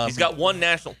 He's got one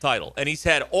national title, and he's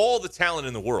had all the talent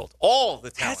in the world. All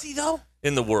the talent. Has he, though?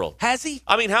 In the world. Has he?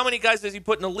 I mean, how many guys has he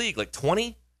put in the league? Like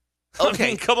 20? Okay. I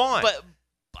mean, come on. But,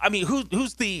 I mean,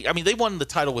 who's the – I mean, they won the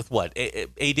title with what?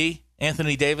 AD?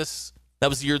 Anthony Davis? That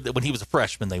was the year that when he was a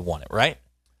freshman they won it, right?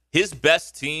 His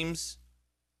best teams –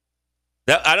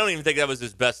 I don't even think that was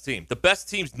his best team. The best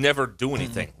teams never do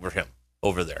anything for him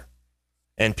over there.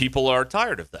 And people are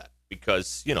tired of that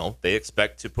because, they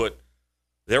expect to put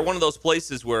 – they're one of those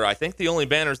places where I think the only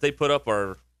banners they put up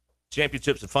are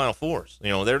championships and Final Fours.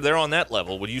 They're on that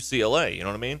level with UCLA, you know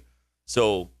what I mean?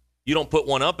 So you don't put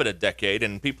one up in a decade,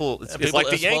 and people – it's like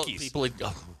the Yankees.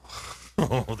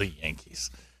 The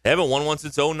Yankees. They haven't won one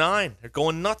since 2009. They're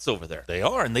going nuts over there. They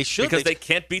are, and they should. Because they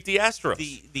can't beat the Astros.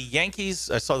 The Yankees,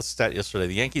 I saw the stat yesterday,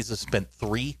 the Yankees have spent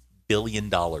 $3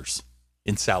 billion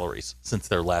in salaries since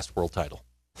their last world title.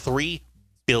 $3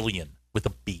 billion with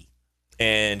a B.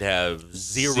 And have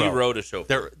zero to show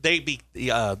for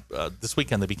it. This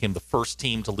weekend they became the first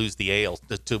team to lose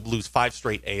to lose 5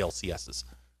 straight ALCSs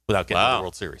without getting to the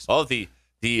World Series. Oh,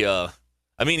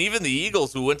 even the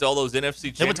Eagles, who went to all those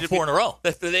NFC championships. They went to 4 in a row.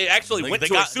 They actually went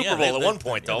to a Super Bowl at one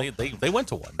point, though. They went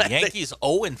to one. The Yankees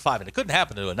 0-5, and it couldn't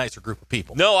happen to a nicer group of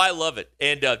people. No, I love it.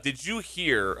 And did you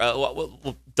hear,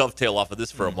 we'll dovetail off of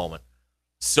this for a moment.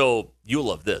 So you'll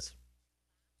love this.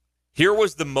 Here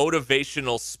was the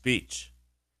motivational speech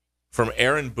from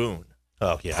Aaron Boone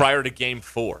prior to Game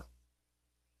 4.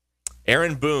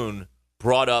 Aaron Boone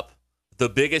brought up the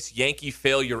biggest Yankee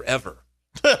failure ever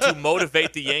to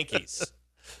motivate the Yankees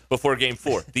before Game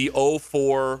 4. The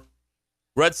 0-4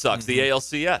 Red Sox, the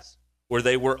ALCS, where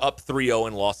they were up 3-0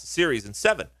 and lost the series in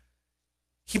 7.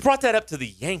 He brought that up to the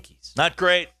Yankees. Not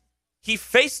great. He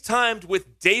FaceTimed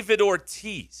with David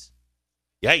Ortiz.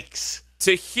 Yikes.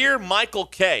 To hear Michael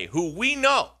Kay, who we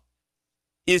know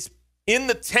is in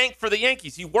the tank for the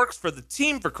Yankees. He works for the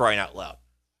team, for crying out loud.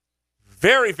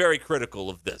 Very, very critical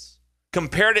of this.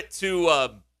 Compared it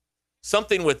to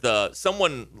something with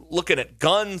someone looking at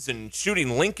guns and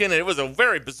shooting Lincoln. And it was a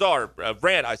very bizarre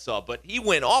rant I saw, but he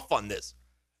went off on this.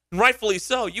 And rightfully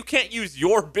so. You can't use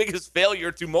your biggest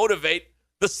failure to motivate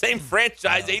the same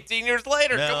franchise 18 years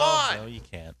later. No, come on. No, you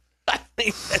can't.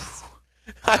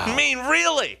 I mean,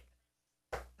 really?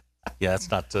 Yeah,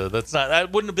 that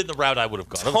wouldn't have been the route I would have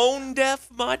gone. Tone deaf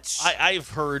much? I've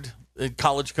heard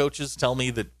college coaches tell me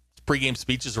that pregame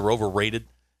speeches are overrated.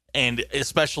 And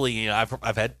especially,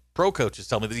 I've had pro coaches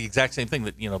tell me the exact same thing,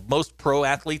 that, most pro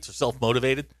athletes are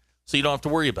self-motivated, so you don't have to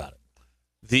worry about it.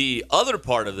 The other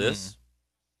part of this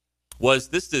was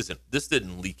this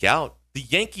didn't leak out. The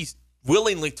Yankees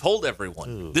willingly told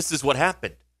everyone this is what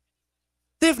happened.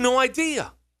 They have no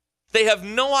idea. They have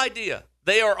no idea.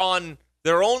 They are on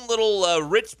their own little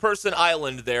rich person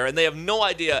island there, and they have no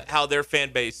idea how their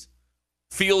fan base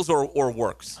feels or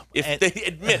works. If they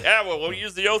admit, we'll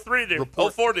use the 03 deal,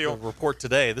 04 deal. Report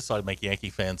today, this ought to make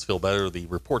Yankee fans feel better. The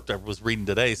report I was reading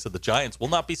today said the Giants will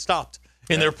not be stopped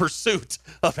in their pursuit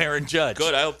of Aaron Judge.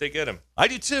 Good. I hope they get him. I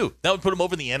do too. That would put him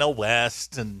over in the NL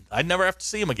West, and I'd never have to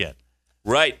see him again.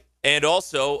 Right. And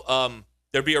also,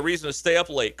 there'd be a reason to stay up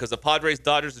late because the Padres,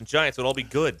 Dodgers, and Giants would all be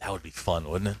good. That would be fun,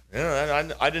 wouldn't it?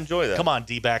 Yeah, I'd enjoy that. Come on,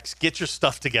 D-backs. Get your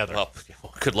stuff together. Oh,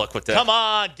 good luck with that. Come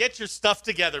on. Get your stuff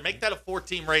together. Make that a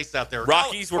 4-team race out there.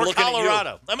 Rockies, we're looking Colorado.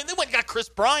 at you. I mean, they went and got Chris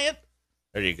Bryant.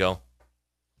 There you go.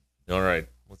 All right.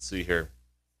 Let's see here.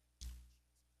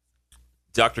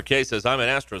 Dr. K says, I'm an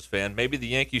Astros fan. Maybe the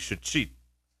Yankees should cheat.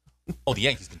 Oh, the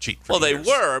Yankees can cheat for Well, years.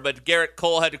 they were, but Garrett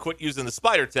Cole had to quit using the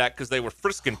spider tack because they were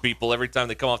frisking people every time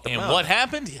they come off the mound. And what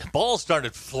happened? Balls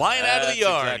started flying out of the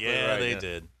yard. Exactly yeah, right, they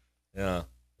did. Yeah.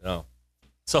 No.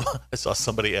 So I saw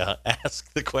somebody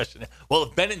ask the question, well, if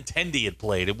Benintendi had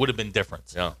played, it would have been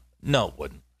different. Yeah. No, it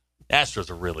wouldn't. Astros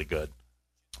are really good.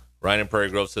 Ryan in Prairie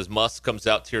Grove says, Musk comes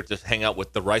out here to hang out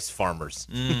with the rice farmers.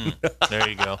 There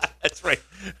you go. That's right.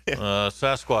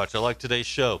 Sasquatch, I like today's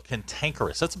show.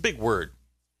 Cantankerous. That's a big word.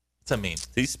 What's that mean?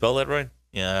 Did he spell that right?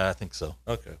 Yeah, I think so.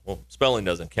 Okay. Well, spelling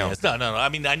doesn't count. Yeah, no. I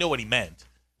mean, I know what he meant.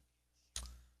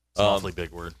 It's an awfully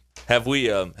big word. Have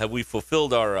we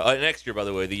fulfilled our next year? By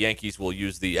the way, the Yankees will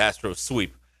use the Astros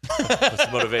sweep as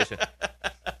motivation.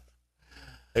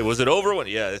 Hey, was it over?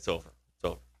 Yeah, it's over.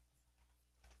 It's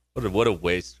over. What a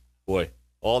waste, boy!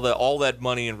 All that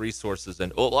money and resources,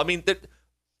 and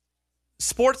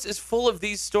sports is full of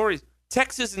these stories.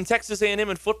 Texas and Texas A&M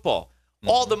in football,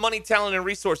 all the money, talent, and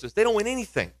resources. They don't win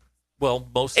anything. Well,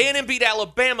 most A&M beat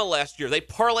Alabama last year. They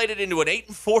parlayed it into an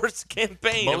 8-4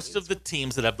 campaign. Most of the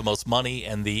teams that have the most money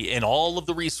and all of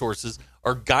the resources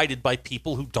are guided by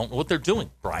people who don't know what they're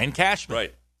doing. Brian Cashman.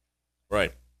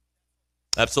 Right.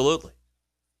 Absolutely.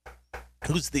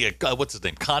 Who's the what's his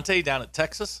name? Conte down at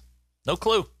Texas? No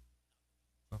clue.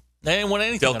 They didn't win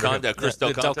anything. Chris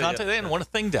Del Conte. They didn't win a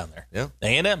thing down there. Yeah.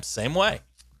 A&M, same way.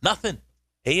 Nothing.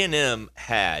 A&M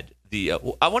had the.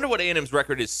 I wonder what A&M's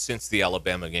record is since the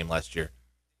Alabama game last year.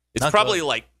 It's Not probably good.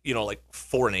 like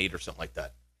 4-8 or something like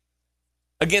that.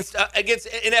 Against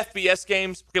in FBS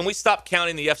games, can we stop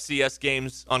counting the FCS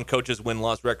games on coaches'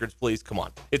 win-loss records, please? Come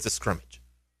on, it's a scrimmage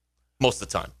most of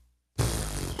the time.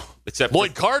 Except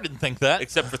Lloyd Carr didn't think that.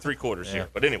 Except for 3 quarters here.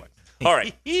 But anyway, all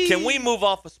right. Can we move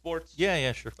off of sports?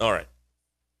 Yeah, sure. All right.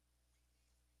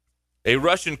 A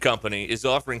Russian company is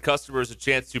offering customers a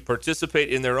chance to participate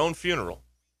in their own funeral.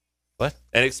 What?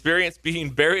 And experience being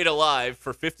buried alive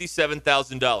for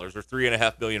 $57,000 or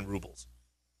 3.5 million rubles.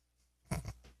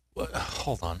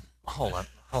 Hold on.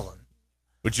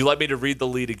 Would you like me to read the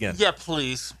lead again? Yeah,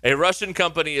 please. A Russian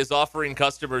company is offering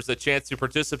customers a chance to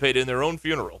participate in their own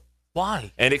funeral.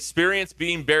 Why? And experience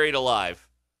being buried alive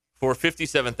for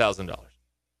 $57,000.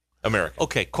 American.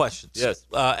 Okay, questions. Yes.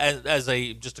 As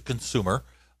just a consumer,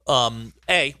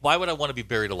 A, why would I want to be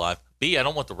buried alive? B, I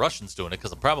don't want the Russians doing it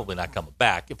because I'm probably not coming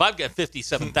back. If I've got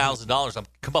 $57,000, I'm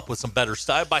come up with some better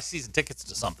stuff. Buy season tickets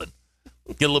to something.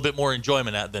 Get a little bit more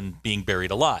enjoyment out than being buried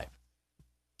alive.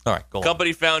 All right, go on.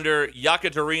 Company founder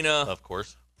Yekaterina Of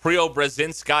course.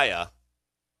 Preobrazhenskaya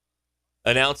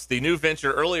announced the new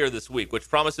venture earlier this week, which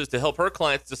promises to help her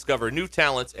clients discover new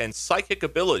talents and psychic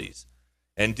abilities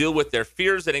and deal with their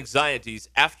fears and anxieties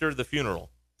after the funeral.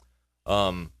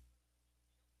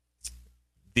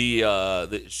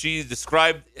 She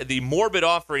described the morbid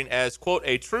offering as, quote,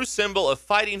 a true symbol of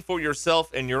fighting for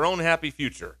yourself and your own happy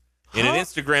future in an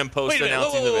Instagram post Wait a minute.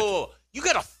 announcing the venture. You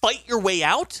got to fight your way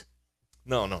out?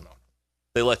 No.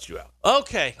 They let you out.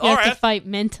 Okay. You All have to right. fight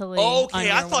mentally. on Okay,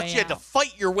 your I thought way you had to out.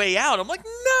 fight your way out. I'm like,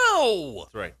 no.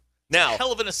 That's right. Now,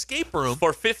 Hell of an escape room.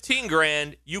 for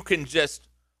 $15,000, you can just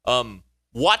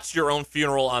watch your own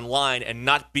funeral online and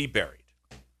not be buried.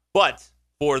 But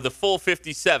for the full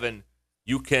 57,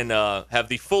 you can have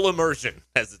the full immersion,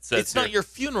 as it says. It's not your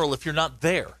funeral if you're not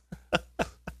there.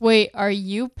 Wait, are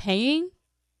you paying?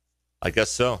 I guess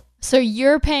so. So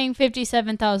you're paying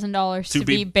 $57,000 To to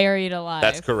be- be buried alive.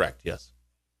 That's correct. Yes.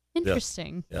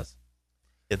 Interesting. Yes.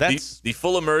 Yeah, that's The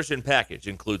full immersion package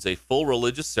includes a full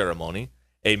religious ceremony,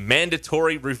 a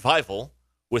mandatory revival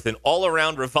with an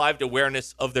all-around revived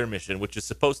awareness of their mission, which is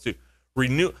supposed to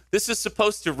renew. This is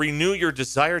supposed to renew your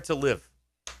desire to live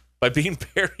by being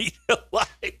buried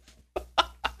alive.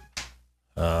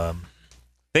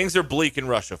 Things are bleak in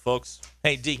Russia, folks.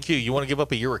 Hey, DQ, you want to give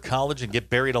up a year of college and get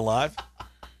buried alive?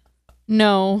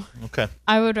 No, Okay.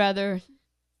 I would rather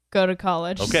go to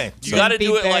college. Okay. You than got to be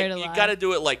do it like buried you alive. got to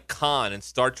do it like Khan in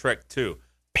Star Trek 2.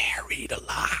 Buried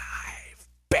alive.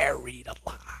 Buried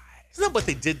alive. Isn't that what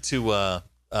they did to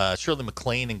Shirley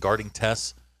MacLaine in Guarding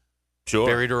Tess? Sure.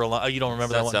 Buried her alive. Oh, you don't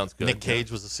remember that one? sounds good. Nick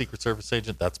Cage was a Secret Service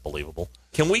agent. That's believable.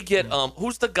 Can we get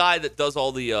who's the guy that does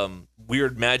all the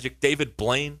weird magic? David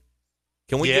Blaine.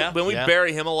 Can we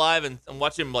bury him alive and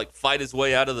watch him like fight his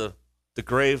way out of the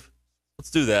grave? Let's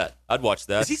do that. I'd watch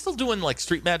that. Is he still doing like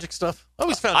street magic stuff? I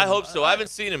always found. I hope so. I haven't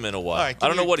seen him in a while. All right, I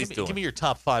don't know what he's doing. Give me your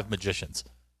top 5 magicians.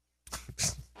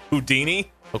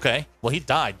 Houdini. Okay. Well, he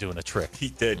died doing a trick. He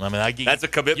did. I mean, that's a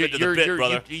commitment to the bit,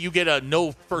 brother. You get a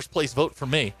no first place vote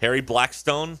from me. Harry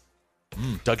Blackstone.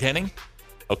 Doug Henning.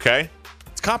 Okay.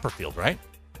 It's Copperfield, right?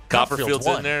 Copperfield's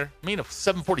in there. I mean, a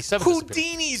 747.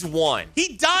 Houdini's won.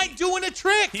 He died doing a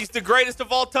trick. He's the greatest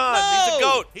of all time. No, He's the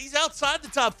GOAT. He's outside the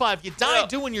top 5. You died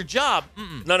doing your job.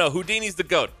 No, Houdini's the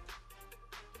GOAT.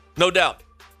 No doubt.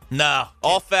 No.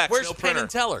 All facts. Where's no Penn printer. and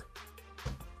Teller?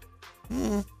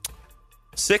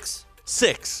 6.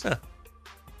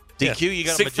 DQ, you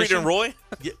got a Siegfried magician? and Roy?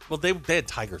 Yeah, well, they had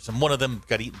tigers, and one of them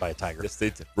got eaten by a tiger. Yes,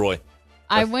 they did. Roy.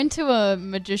 I went to a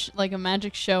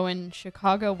magic show in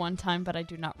Chicago one time, but I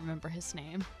do not remember his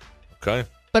name. Okay.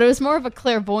 But it was more of a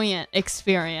clairvoyant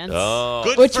experience,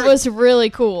 Oh. which was really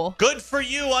cool. Good for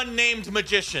you, unnamed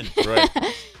magician. Right.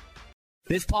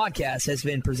 This podcast has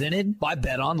been presented by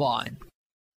BetOnline.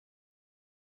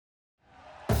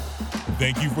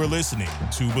 Thank you for listening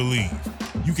to Believe.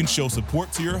 You can show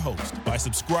support to your host by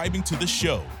subscribing to the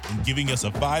show and giving us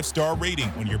a 5-star rating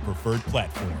on your preferred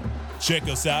platform. Check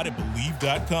us out at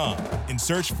Believe.com and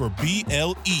search for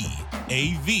BLEAV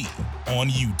on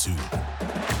YouTube.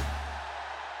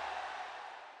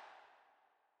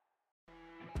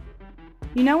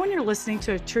 You know when you're listening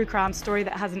to a true crime story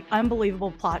that has an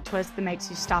unbelievable plot twist that makes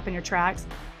you stop in your tracks?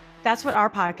 That's what our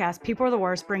podcast, People Are the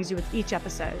Worst, brings you with each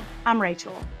episode. I'm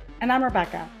Rachel. And I'm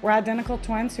Rebecca. We're identical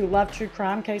twins who love true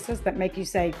crime cases that make you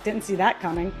say, didn't see that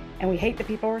coming, and we hate the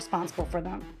people responsible for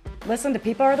them. Listen to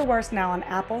People Are the Worst now on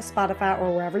Apple, Spotify,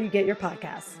 or wherever you get your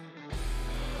podcasts.